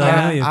too. Yeah, now that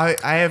I know you.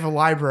 I have a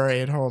library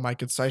at home. I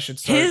should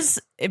start.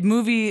 His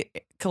movie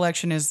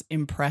collection is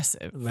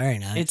impressive. Very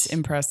nice. It's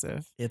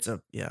impressive. It's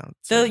a yeah.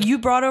 You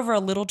brought over a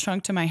little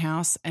chunk to my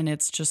house, and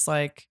it's just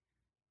like,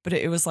 but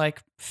it was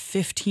like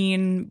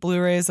 15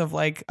 Blu-rays of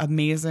like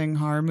amazing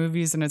horror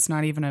movies, and it's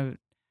not even a.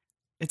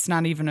 It's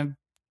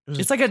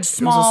like a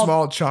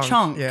small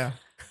chunk. Yeah,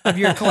 of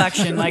your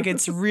collection. Like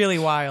it's really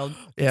wild.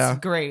 yeah.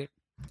 It's great.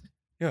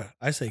 Yeah,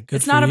 I say good.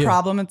 It's for not a you.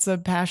 problem. It's a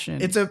passion.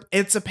 It's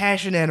a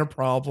passion and a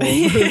problem.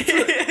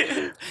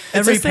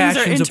 Every Those things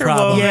are passion's a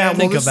problem. interwoven. Yeah, well,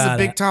 Think this is a about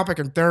big it. topic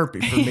in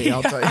therapy for me.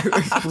 I'll tell you.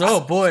 Oh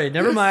boy,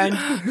 never mind.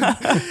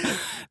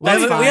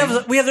 That's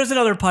fine. There's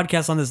another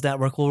podcast on this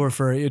network we'll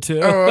refer you to.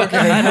 Oh, okay.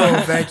 I know.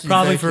 Oh, thank you,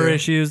 Probably thank for you.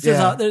 issues.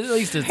 Yeah. There's at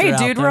least it's Hey, out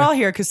dude, there. we're all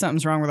here because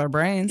something's wrong with our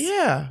brains.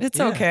 Yeah, It's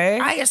Yeah. okay.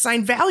 I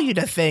assign value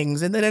to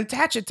things and then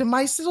attach it to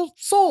my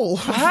soul.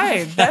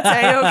 Hi, that's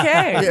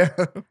A-okay.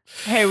 Yeah,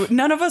 Hey,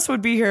 none of us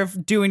would be here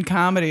doing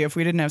comedy if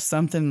we didn't have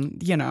something,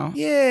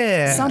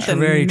 yeah. something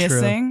Very true.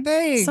 missing.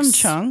 Thanks. Some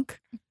chunk.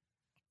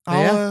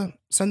 I'll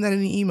send that in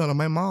an email to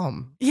my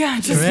mom. Yeah,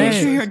 just Right. make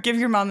sure you give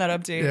your mom that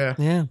update. Yeah.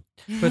 Yeah,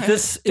 but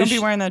this Don't is, be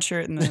wearing that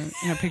shirt in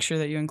a picture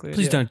that you include.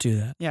 please don't do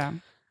that. Yeah,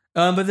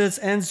 But this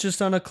ends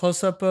just on a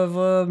close up of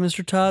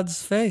Mr.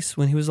 Todd's face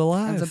when he was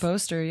alive. that's a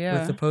poster. Yeah,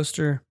 With the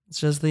poster, it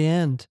says the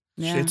end.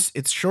 yeah.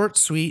 It's short,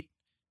 sweet,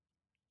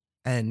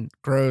 and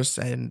gross,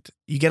 and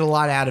you get a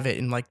lot out of it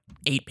in like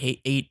 8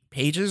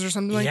 pages or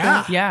something like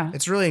Yeah. that. yeah.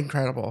 It's really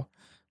incredible.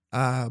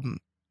 I'm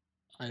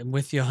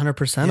with you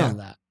 100% Yeah. on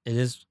that. It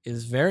is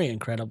very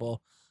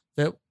incredible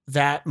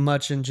that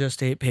much in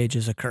just 8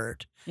 pages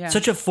occurred. Yeah.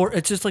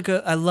 It's just like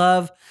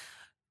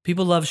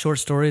people love short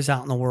stories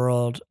out in the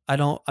world.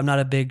 I'm not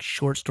a big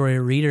short story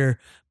reader,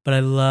 but I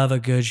love a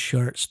good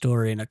short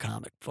story in a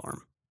comic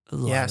form.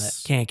 Love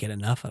Yes. it. Can't get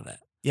enough of it.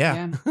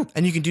 Yeah. Yeah.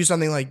 And you can do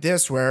something like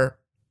this where,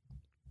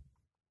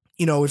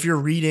 if you're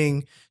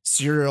reading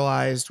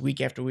serialized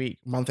week after week,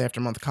 month after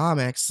month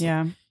comics,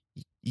 Yeah.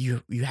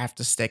 you have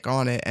to stick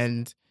on it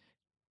and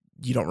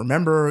you don't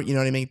remember, you know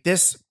what I mean?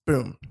 This,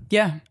 boom.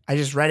 Yeah. I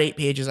just read 8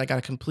 pages. I got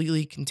a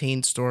completely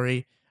contained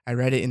story. I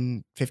read it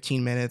in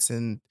 15 minutes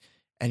and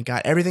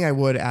got everything I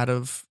would out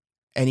of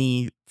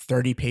any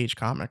 30-page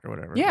comic or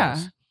whatever. Yeah. It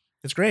is.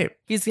 It's great.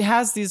 He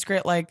has these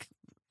great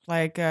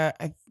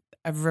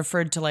I've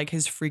referred to like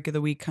his Freak of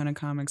the Week kind of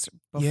comics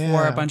before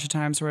Yeah. a bunch of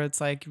times where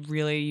it's like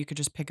really you could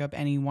just pick up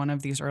any one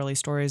of these early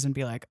stories and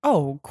be like,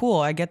 oh, cool,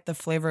 I get the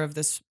flavor of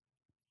this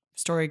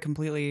story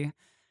completely.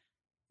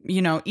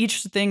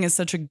 Each thing is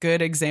such a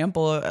good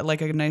example,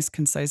 like a nice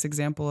concise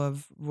example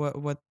of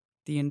what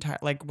the entire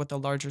what the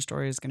larger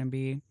story is going to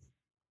be.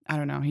 I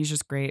don't know. He's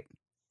just great.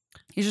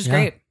 He's just Yeah.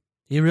 great.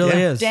 He really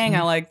Yeah. is. Dang,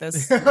 I like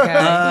this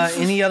guy.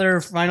 Any other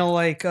final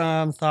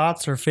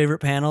thoughts or favorite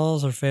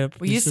panels or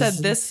favorite? Well, you said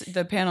pieces?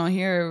 the panel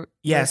here.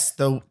 Yes,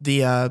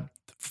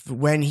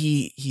 when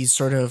he's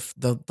sort of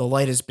the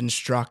light has been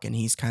struck and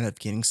he's kind of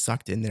getting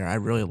sucked in there. I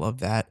really love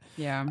that.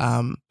 Yeah.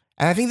 And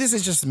I think this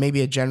is just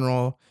maybe a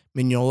general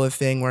Mignola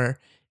thing where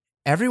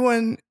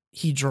everyone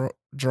he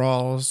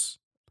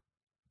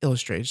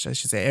illustrates, I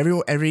should say,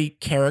 every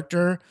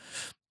character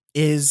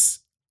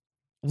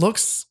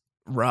looks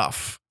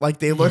rough. Like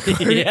they look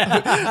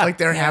Yeah. like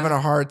they're having a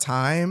hard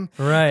time.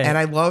 Right. And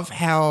I love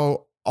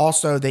how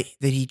also that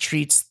he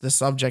treats the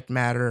subject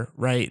matter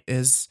right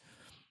as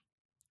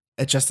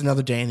just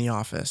another day in the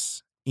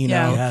office.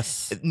 Yeah.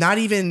 yes. Not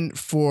even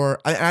for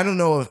I don't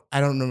know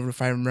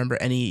if I remember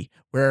any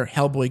where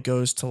Hellboy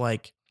goes to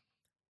like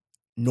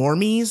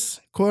normies,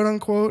 quote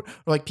unquote,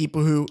 or like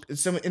people who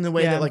in the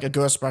way Yeah. that like a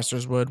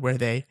Ghostbusters would, where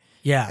they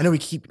Yeah. I know we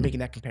keep making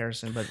that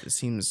comparison, but it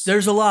seems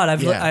There's a lot.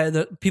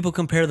 Yeah. People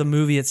compare the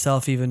movie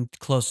itself even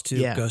close to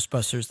Yeah.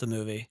 Ghostbusters the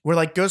movie. where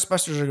like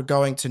Ghostbusters are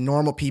going to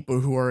normal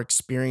people who are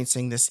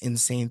experiencing this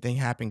insane thing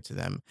happening to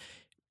them.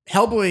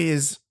 Hellboy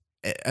is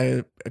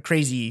a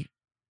crazy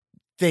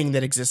thing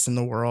that exists in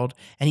the world,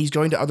 and he's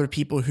going to other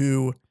people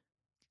who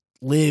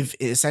live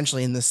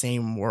essentially in the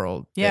same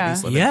world. that Yeah.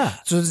 he's living. Yeah.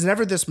 So there's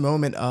never this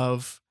moment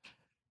of,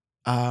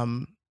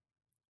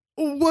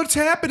 what's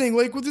happening?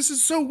 Like, well, this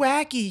is so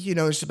wacky. You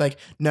know, it's just like,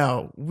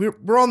 no,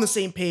 we're on the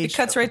same page. It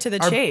cuts right to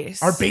the our,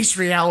 chase. Our base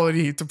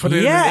reality, to put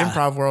it Yeah. in the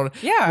improv world.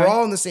 Yeah. We're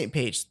all on the same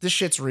page. This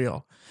shit's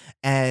real.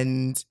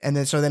 And then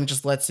it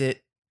just lets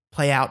it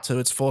play out to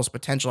its fullest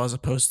potential, as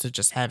opposed to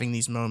just having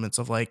these moments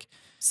of like,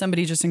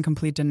 Somebody just in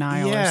complete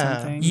denial or Yeah.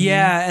 something.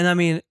 Yeah, and I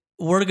mean,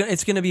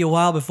 it's going to be a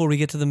while before we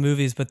get to the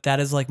movies, but that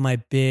is like my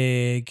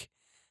big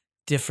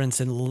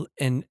difference in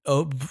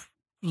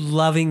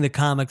loving the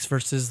comics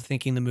versus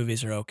thinking the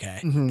movies are okay.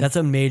 Mhm. That's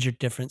a major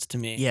difference to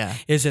me. yeah.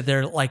 Is that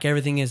they're like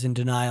everything is in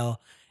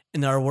denial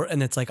in our world,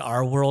 and it's like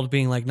our world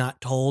being like not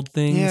told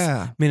things.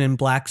 Yeah. Men in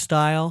Black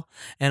style,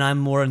 and I'm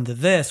more into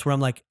this where I'm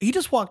like, he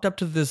just walked up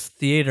to this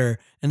theater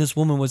and this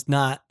woman was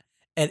not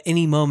at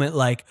any moment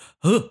like,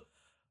 huh,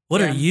 what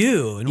Yeah. are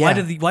you? And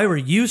Yeah. why were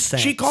you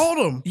saying? She called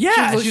him.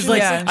 Yeah, She she's was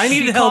like, Yeah, I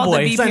need she a called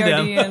Hellboy. the Send him.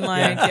 BPRD and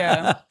like,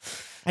 yeah.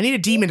 I need a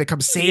demon to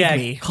come save Yeah,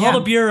 me. call Yeah.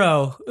 the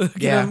bureau.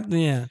 Get Yeah. him-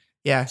 yeah.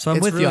 Yeah. So I'm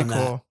it's with you really on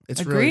that. cool. It's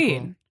Agreed. really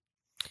cool.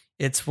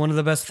 It's one of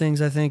the best things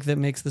I think that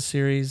makes the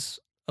series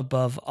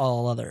above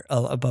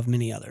above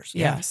many others.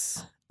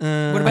 Yes.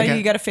 Yeah. What about Okay. you?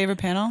 You got a favorite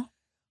panel?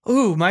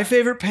 Ooh, my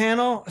favorite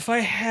panel. If I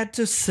had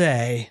to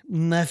say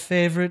my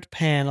favorite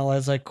panel, I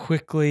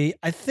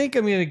think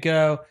I'm gonna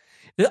go.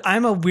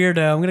 I'm a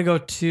weirdo. I'm gonna go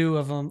two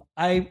of them.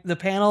 The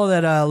panel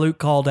that Luke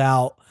called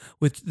out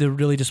with the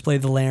really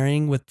displayed the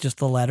layering with just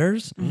the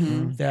letters,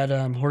 Mhm. that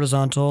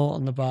horizontal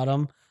on the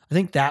bottom. I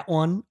think that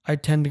one. I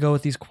tend to go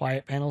with these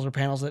quiet panels or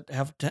panels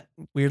that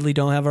weirdly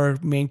don't have our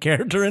main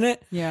character in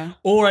it. Yeah.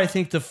 Or I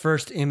think the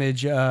first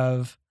image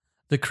of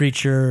the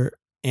creature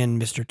in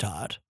Mr.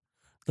 Todd,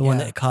 the one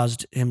Yeah. that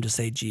caused him to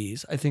say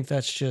 "geez." I think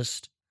that's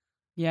just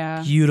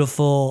Yeah.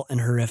 beautiful and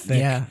horrific,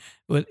 Yeah.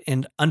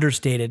 and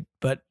understated,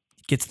 but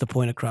gets the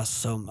point across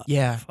so much.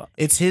 Yeah.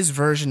 It's his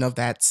version of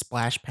that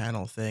splash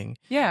panel thing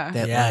Yeah.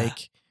 that Yeah.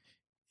 like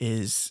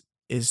is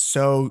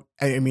so,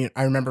 I mean,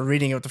 I remember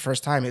reading it the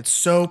first time. It's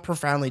so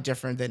profoundly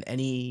different than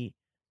any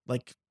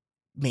like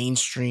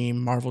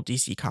mainstream Marvel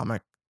DC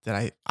comic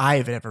that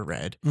I've ever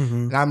read.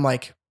 Mhm. And I'm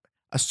like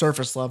a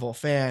surface level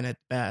fan at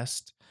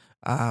best.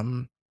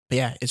 But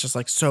yeah, it's just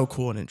like so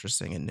cool and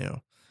interesting and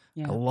new.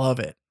 Yeah. I love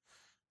it.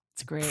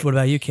 It's great. What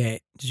about you,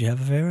 Kate? Did you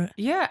have a favorite?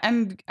 Yeah.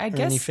 And I Or any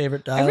guess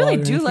favorite I dialogue? really or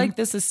do anything? like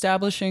this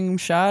establishing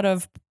shot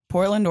of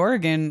Portland,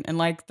 Oregon, and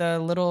like the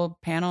little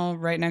panel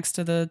right next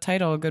to the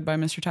title, Goodbye,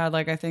 Mr. Todd.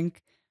 Like, I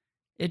think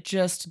it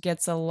just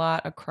gets a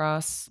lot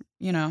across,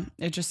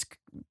 it just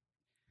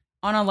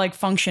on a like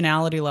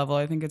functionality level.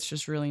 I think it's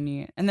just really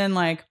neat. And then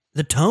like,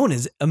 the tone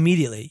is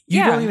immediately. You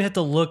Yeah. don't even have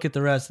to look at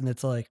the rest, and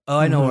it's like, oh,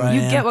 I know where I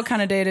you am. get what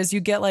kind of day it is. You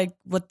get like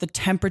what the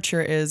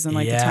temperature is and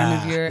like the time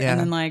of Yeah, year. yeah. And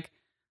then like,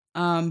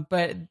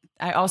 but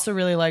I also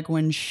really like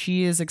when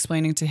she is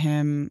explaining to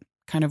him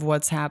kind of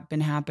what's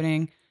been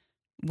happening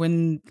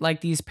when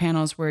like these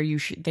panels where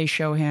they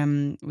show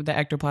him with the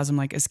ectoplasm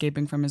like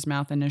escaping from his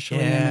mouth initially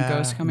and then the Yeah.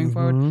 ghost coming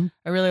forward. Mhm.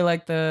 I really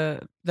like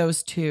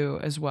those two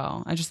as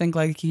well. I just think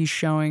like he's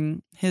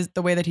showing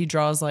the way that he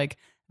draws like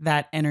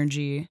that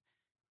energy.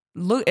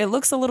 It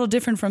looks a little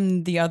different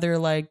from the other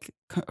like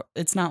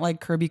it's not like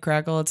Kirby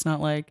Crackle. It's not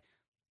like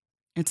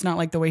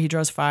the way he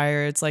draws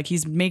fire. It's like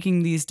he's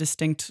making these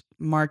distinct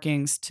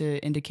markings to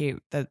indicate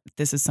that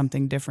this is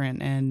something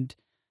different, and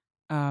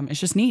it's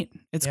just neat.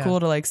 It's Yeah. cool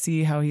to like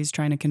see how he's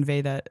trying to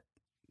convey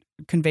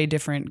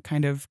different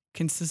kind of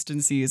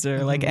consistencies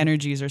or like Mhm.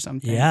 energies or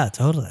something. Yeah,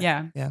 totally.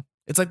 Yeah.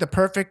 It's like the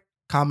perfect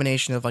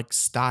combination of like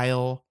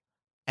style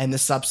and the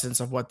substance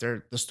of what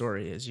the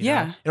story is. You know?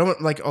 Yeah. It almost,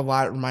 like a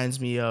lot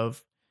reminds me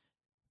of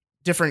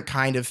different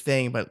kind of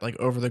thing, but like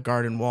Over the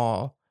Garden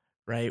Wall,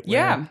 right? Where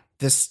Yeah.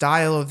 the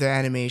style of the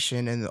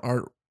animation and the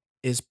art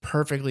is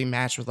perfectly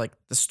matched with like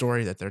the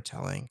story that they're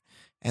telling,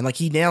 and like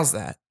he nails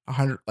that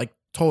 100, like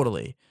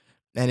totally.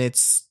 And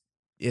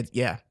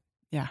yeah,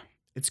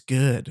 it's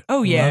good.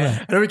 Oh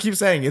yeah. it. I know we keep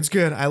saying it's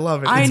good. I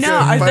love it. I It's know.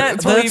 good, but That-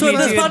 it's believe That's what me,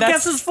 this dude, podcast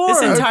that's- is for.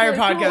 This entire Okay,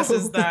 podcast cool.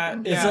 is that.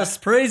 It's Yeah. us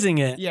praising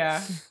it.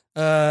 Yeah.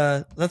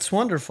 That's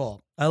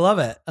wonderful. I love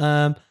it.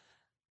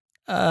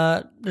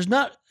 There's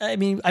not. I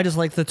mean, I just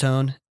like the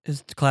tone.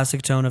 His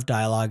classic tone of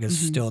dialogue is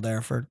Mhm. still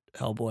there for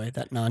Hellboy.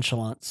 That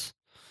nonchalance.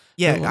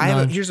 Yeah, Little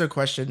nudge. here's a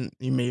question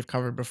you may have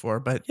covered before,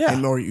 but Yeah.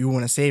 or you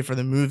want to save for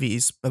the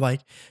movies. But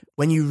like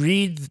when you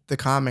read the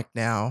comic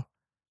now,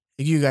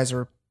 you guys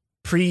are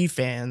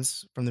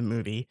pre-fans from the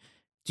movie.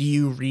 Do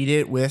you read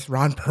it with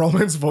Ron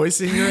Perlman's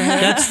voice in your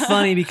head? That's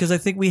funny because I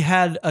think we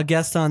had a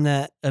guest on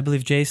that. I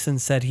believe Jason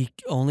said he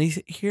only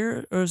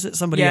hear, or is it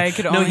somebody? Yeah, else?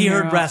 he could No, only he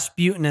hear heard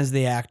Rasputin as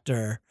the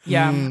actor.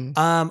 Yeah.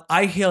 Mm,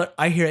 I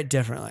hear it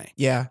differently.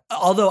 yeah.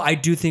 Although I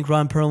do think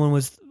Ron Perlman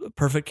was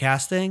perfect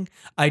casting,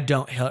 I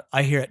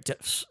hear it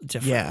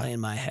differently Yeah. in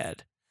my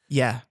head.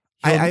 Yeah.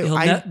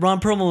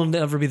 Ron Perlman will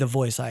never be the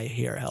voice I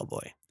hear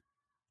Hellboy.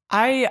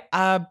 I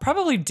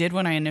probably did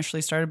when I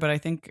initially started, but I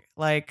think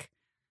like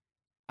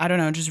I don't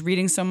know, just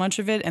reading so much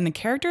of it, and the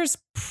character is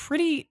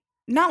pretty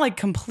not like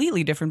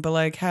completely different, but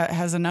like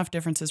has enough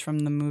differences from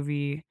the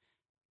movie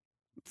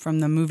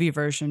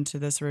version to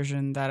this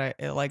version that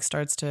it like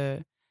starts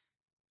to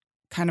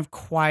kind of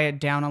quiet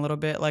down a little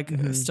bit, like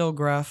still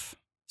gruff.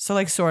 So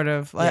like sort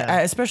of, like,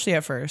 especially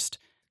at first,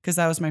 because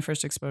that was my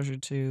first exposure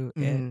to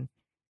it,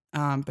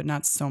 but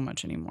not so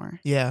much anymore.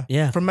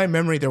 Yeah. From my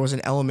memory, there was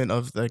an element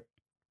of the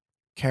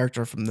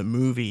character from the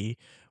movie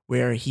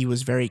where he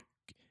was very.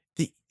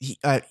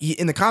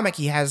 In the comic,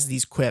 he has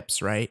these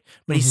quips, right?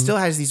 But he still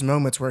has these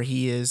moments where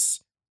he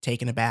is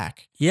taken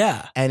aback.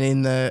 Yeah.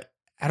 And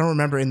I don't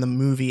remember in the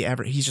movie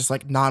ever, he's just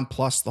like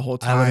nonplussed the whole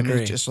time. I would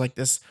agree. It's just like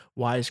this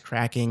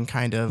wisecracking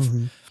kind of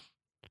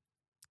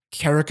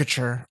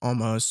caricature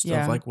almost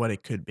of like what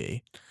it could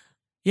be.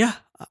 Yeah.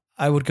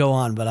 I would go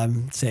on, but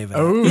I'm saving it.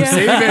 Oh,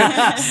 save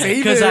it. Save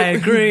it. Because I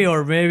agree,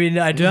 or maybe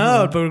I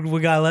don't, but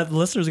we got to let the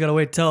listeners got to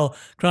wait till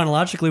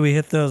chronologically we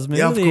hit those movies.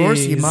 Yeah, of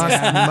course, you must.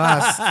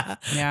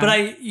 Yeah.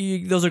 But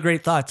those are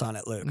great thoughts on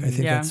it, Luke. I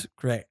think that's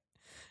great.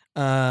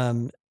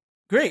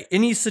 Great.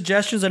 Any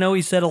suggestions? I know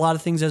we said a lot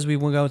of things as we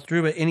went going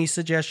through, but any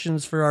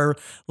suggestions for our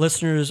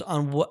listeners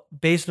on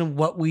based on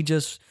what we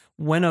just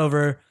went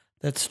over,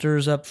 that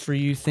stirs up for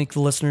you think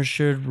the listeners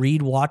should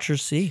read, watch, or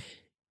see?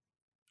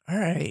 All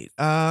right.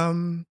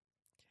 I'm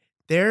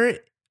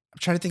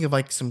trying to think of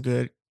like some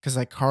good, because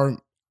like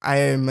I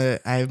am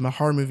a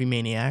horror movie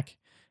maniac.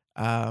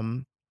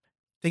 Think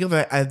of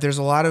it. There's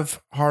a lot of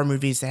horror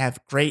movies that have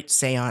great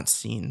seance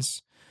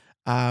scenes,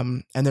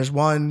 and there's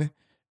one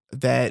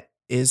that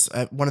is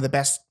one of the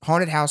best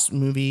haunted house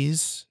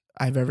movies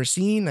I've ever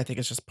seen. I think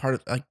it's just part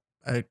of like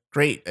a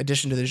great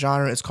addition to the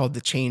genre. It's called The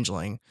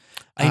Changeling.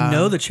 I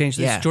know The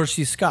Changeling. It's George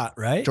C. Scott,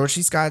 right? George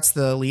C. Scott's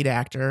the lead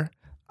actor.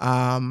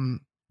 And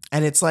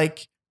it's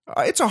like,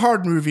 it's a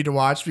hard movie to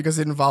watch because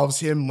it involves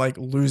him like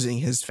losing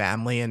his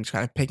family and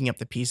kind of picking up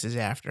the pieces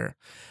after.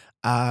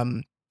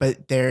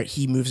 But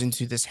he moves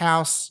into this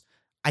house.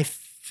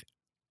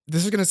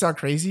 This is going to sound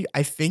crazy.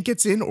 I think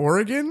it's in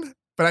Oregon,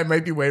 but I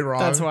might be way wrong.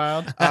 That's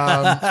wild.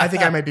 I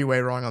think I might be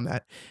way wrong on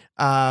that.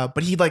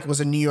 But he like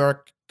was a New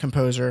York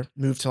composer,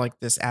 moved to like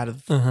this out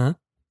of the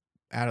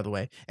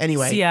way.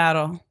 Anyway,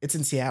 Seattle. It's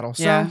in Seattle.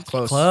 So Yeah.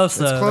 close. Close,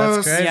 It's though.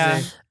 close. That's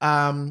crazy.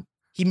 Yeah.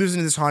 He moves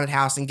into this haunted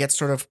house and gets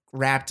sort of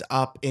wrapped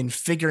up in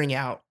figuring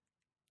out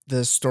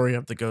the story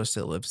of the ghost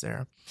that lives there.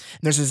 And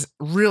there's this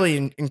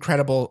really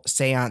incredible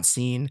seance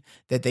scene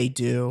that they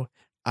do.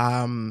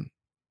 No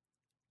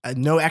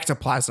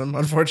ectoplasm,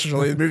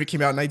 unfortunately. The movie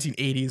came out in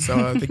 1980,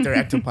 so I think their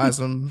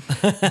ectoplasm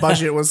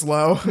budget was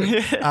low.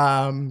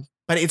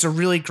 But it's a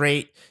really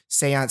great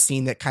seance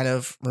scene that kind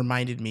of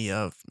reminded me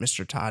of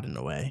Mr. Todd in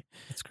a way.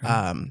 That's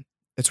great.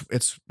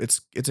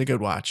 It's a good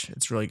watch.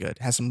 It's really good. It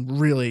has some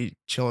really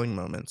chilling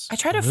moments. I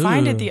tried to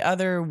find it the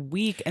other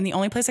week, and the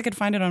only place I could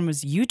find it on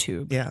was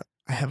YouTube. Yeah,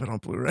 I have it on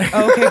Blu-ray.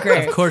 Oh, okay,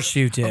 great. Of course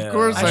you do. Of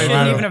course I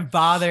shouldn't even have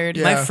bothered.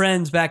 Yeah. My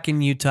friends back in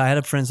Utah, I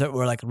had friends that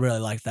were like really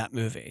like that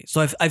movie.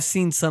 So I've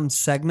seen some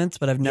segments,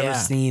 but I've never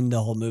seen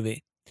the whole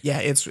movie. Yeah,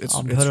 it's I'll it's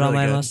put it on really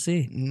my good. must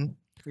see. Mhm.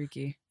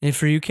 Freaky. And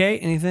for you, Kate,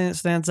 anything that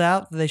stands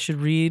out that they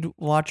should read,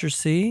 watch, or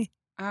see?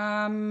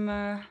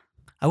 I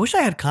wish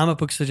I had comic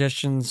book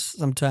suggestions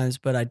sometimes,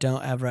 but I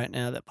don't have right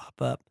now that pop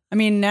up.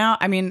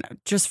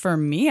 Just for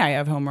me, I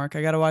have homework.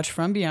 I got to watch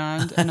From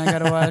Beyond, and I got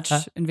to watch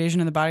Invasion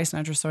of the Body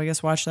Snatchers. So I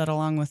guess watch that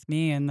along with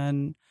me, and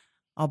then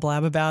I'll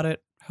blab about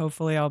it.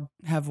 Hopefully, I'll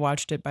have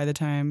watched it by the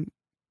time,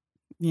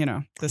 this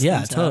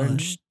comes out and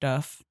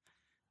stuff.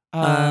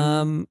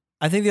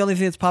 I think the only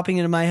thing that's popping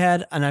into my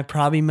head, and I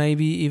probably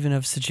maybe even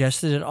have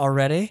suggested it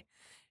already,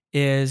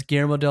 is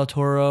Guillermo del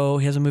Toro.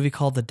 He has a movie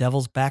called The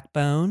Devil's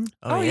Backbone.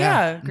 Oh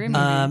yeah, great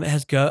movie. It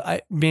has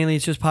mainly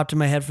it's just popped in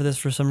my head for this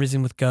for some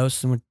reason with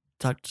ghosts, and we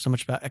talked so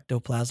much about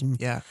ectoplasm.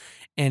 Yeah.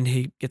 And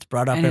he gets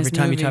brought up And every his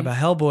time you movie. talk about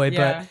Hellboy,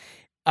 Yeah. but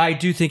I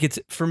do think it's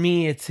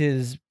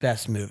his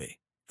best movie.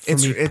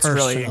 It's really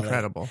personally.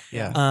 incredible.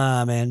 Yeah.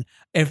 And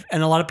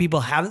a lot of people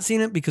haven't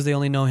seen it because they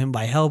only know him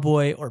by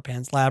Hellboy or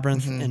Pan's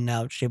Labyrinth Mhm. and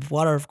now Shape of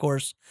Water, of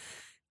course.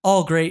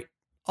 All great,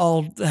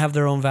 all have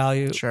their own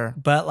value. Sure.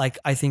 But like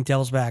I think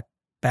Devil's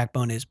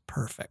Backbone is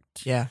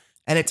perfect. Yeah.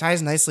 And it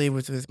ties nicely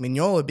with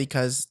Mignola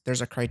because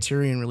there's a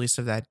Criterion release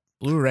of that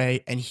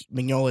Blu-ray and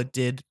Mignola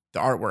did the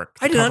artwork.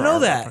 I did not cover know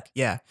artwork. that.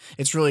 Yeah.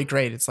 It's really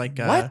great. It's like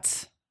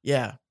What?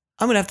 Yeah.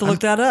 I'm gonna have to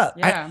look that up.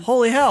 Yeah.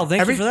 Holy hell!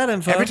 Thank you for that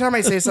info. Every time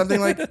I say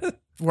something like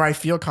where I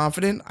feel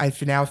confident, I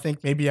now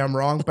think maybe I'm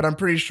wrong, but I'm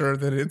pretty sure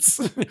that it's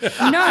No,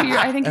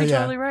 I think you're Yeah.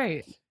 totally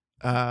right.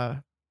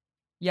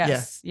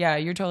 Yes. Yeah,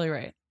 you're totally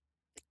right.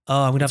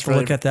 Oh, I'm gonna It's have to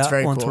look really- at that it's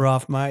very once cool. we're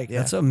off mic. Yeah.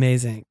 That's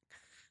amazing.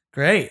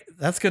 Great.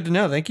 That's good to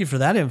know. Thank you for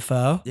that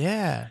info.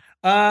 yeah.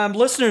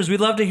 Listeners, we'd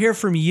love to hear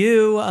from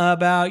you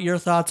about your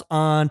thoughts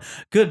on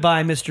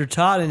Goodbye, Mr.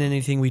 Todd, and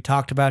anything we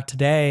talked about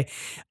today.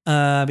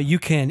 You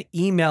can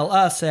email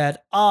us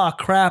at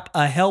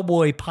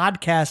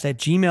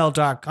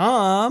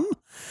awcrapahellboypodcast@gmail.com.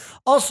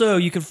 Also,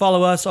 you can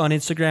follow us on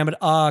Instagram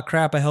at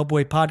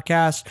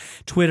awcrapahellboypodcast.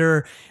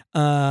 Twitter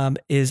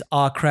is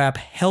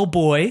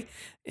awcraphellboy.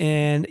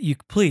 And you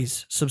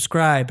please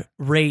subscribe,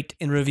 rate,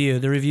 and review.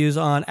 The reviews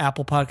on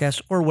Apple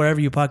Podcasts or wherever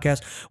you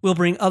podcast will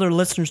bring other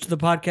listeners to the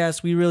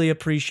podcast. We really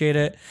appreciate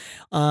it.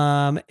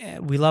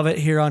 We love it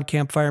here on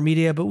Campfire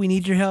Media, but we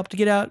need your help to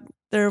get out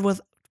there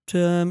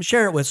to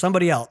share it with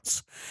somebody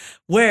else.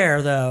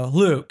 Where, though,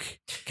 Luke,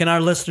 can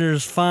our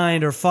listeners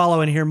find or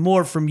follow and hear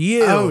more from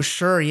you? Oh,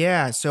 sure.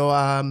 Yeah. So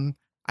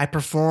I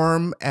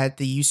perform at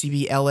the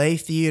UCB LA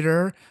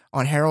Theater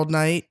on Herald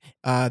Night.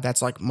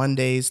 That's like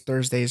Mondays,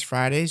 Thursdays,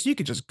 Fridays. You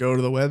could just go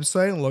to the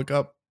website and look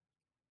up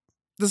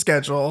the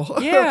schedule.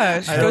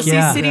 Yeah, go see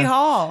Yeah. City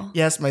Hall.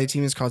 Yes, my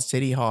team is called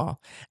City Hall.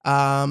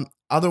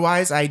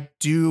 Otherwise, I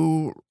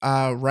do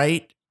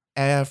write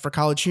for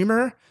College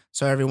Humor.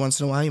 So every once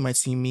in a while, you might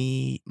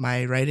see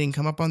my writing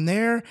come up on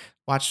there.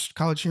 Watch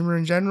College Humor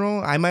in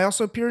general. I might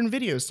also appear in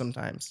videos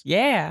sometimes.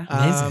 Yeah.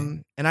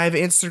 Amazing. And I have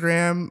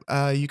Instagram.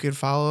 You can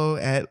follow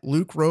at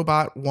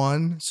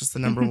LukeRobot1. It's just the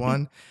number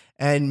 1.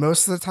 And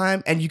most of the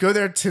time, and you go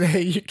there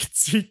today, you can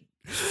see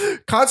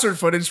concert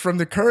footage from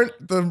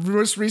the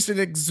most recent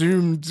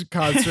Exhumed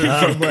concert.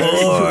 Of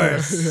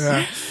course.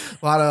 Yeah.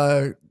 A lot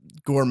of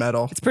gore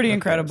metal. It's pretty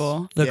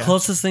incredible. The Yeah.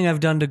 closest thing I've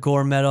done to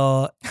gore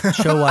metal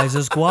show-wise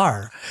is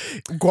Guar.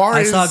 Guar I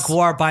is, saw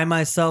Guar by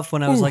myself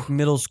when I was Ooh. like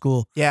middle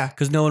school Yeah.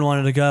 because no one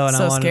wanted to go and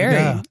So I wanted scary. to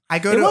go. I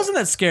go It to wasn't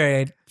that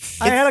scary.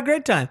 I had a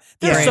great time.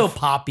 They're Yeah. so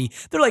poppy.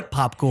 They're like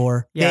pop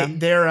gore. Yeah.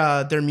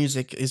 their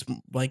music is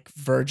like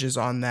verges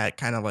on that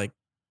kind of like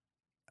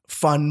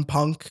fun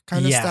punk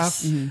kind of Yes.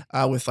 stuff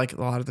Mhm. with like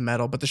a lot of the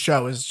metal, but the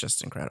show is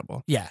just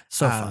incredible. Yeah,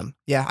 so fun.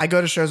 Yeah, I go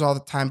to shows all the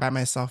time by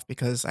myself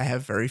because I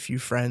have very few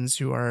friends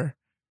who are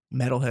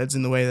metalheads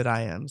in the way that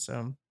I am.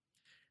 So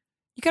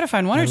You gotta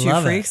find one I or two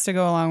love it. freaks to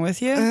go along with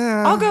you.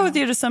 Uh, I'll go with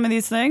you to some of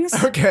these things.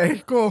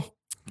 Okay, cool.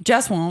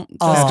 Jess won't. Jess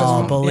Oh,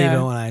 doesn't. believe Yeah.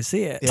 it when I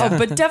see it. Yeah. Oh,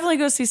 but definitely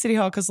go see City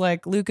Hall because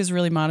like Luke is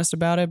really modest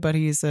about it, but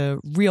he's a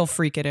real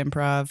freak at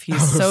improv.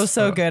 He's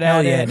so good Hell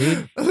at yeah, it.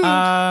 dude.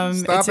 Stop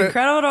It's it.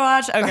 incredible to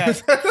watch.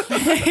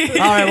 Okay.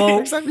 All right, well,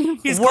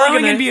 He's we're glowing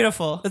gonna- and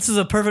beautiful. This is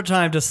a perfect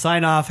time to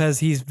sign off as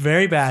he's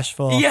very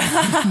bashful.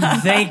 Yeah.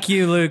 Thank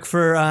you, Luke,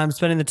 for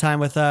spending the time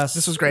with us.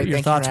 This was great. Your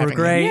Thank you for thoughts were having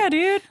me. great. Yeah,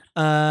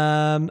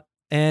 dude.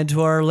 And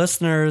to our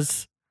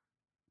listeners,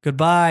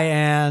 goodbye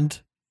and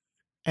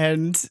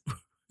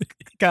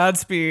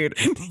Godspeed.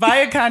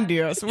 Vaya con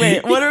Dios.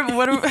 Wait, what are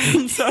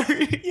I'm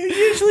sorry. you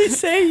usually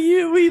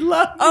say we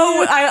love you.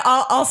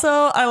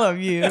 Oh, I love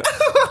you.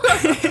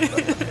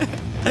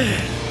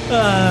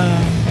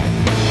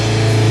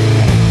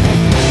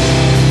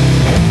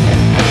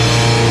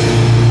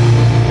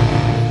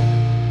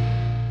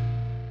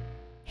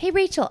 Hey,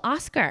 Rachel,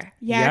 Oscar.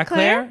 Yeah,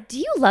 Claire? Do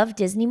you love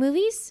Disney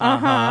movies?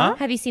 Uh-huh.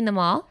 Have you seen them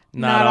all?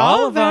 Not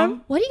all of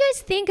them. What do you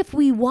guys think if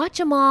we watch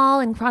them all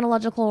in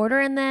chronological order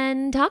and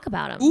then talk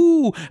about them?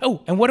 Ooh.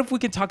 Oh, and what if we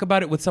could talk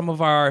about it with some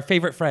of our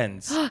favorite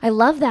friends? I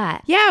love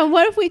that. Yeah,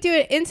 what if we do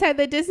it inside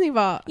the Disney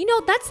Vault? You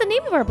know, that's the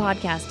name of our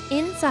podcast,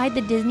 Inside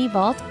the Disney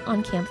Vault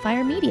on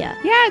Campfire Media.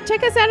 Yeah,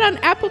 check us out on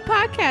Apple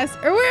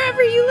Podcasts or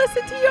wherever you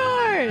listen to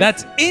yours.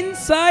 That's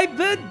Inside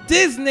the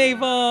Disney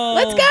Vault.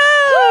 Let's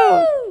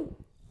go! Woo!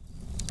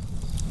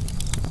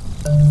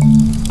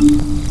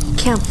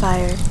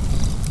 Campfire.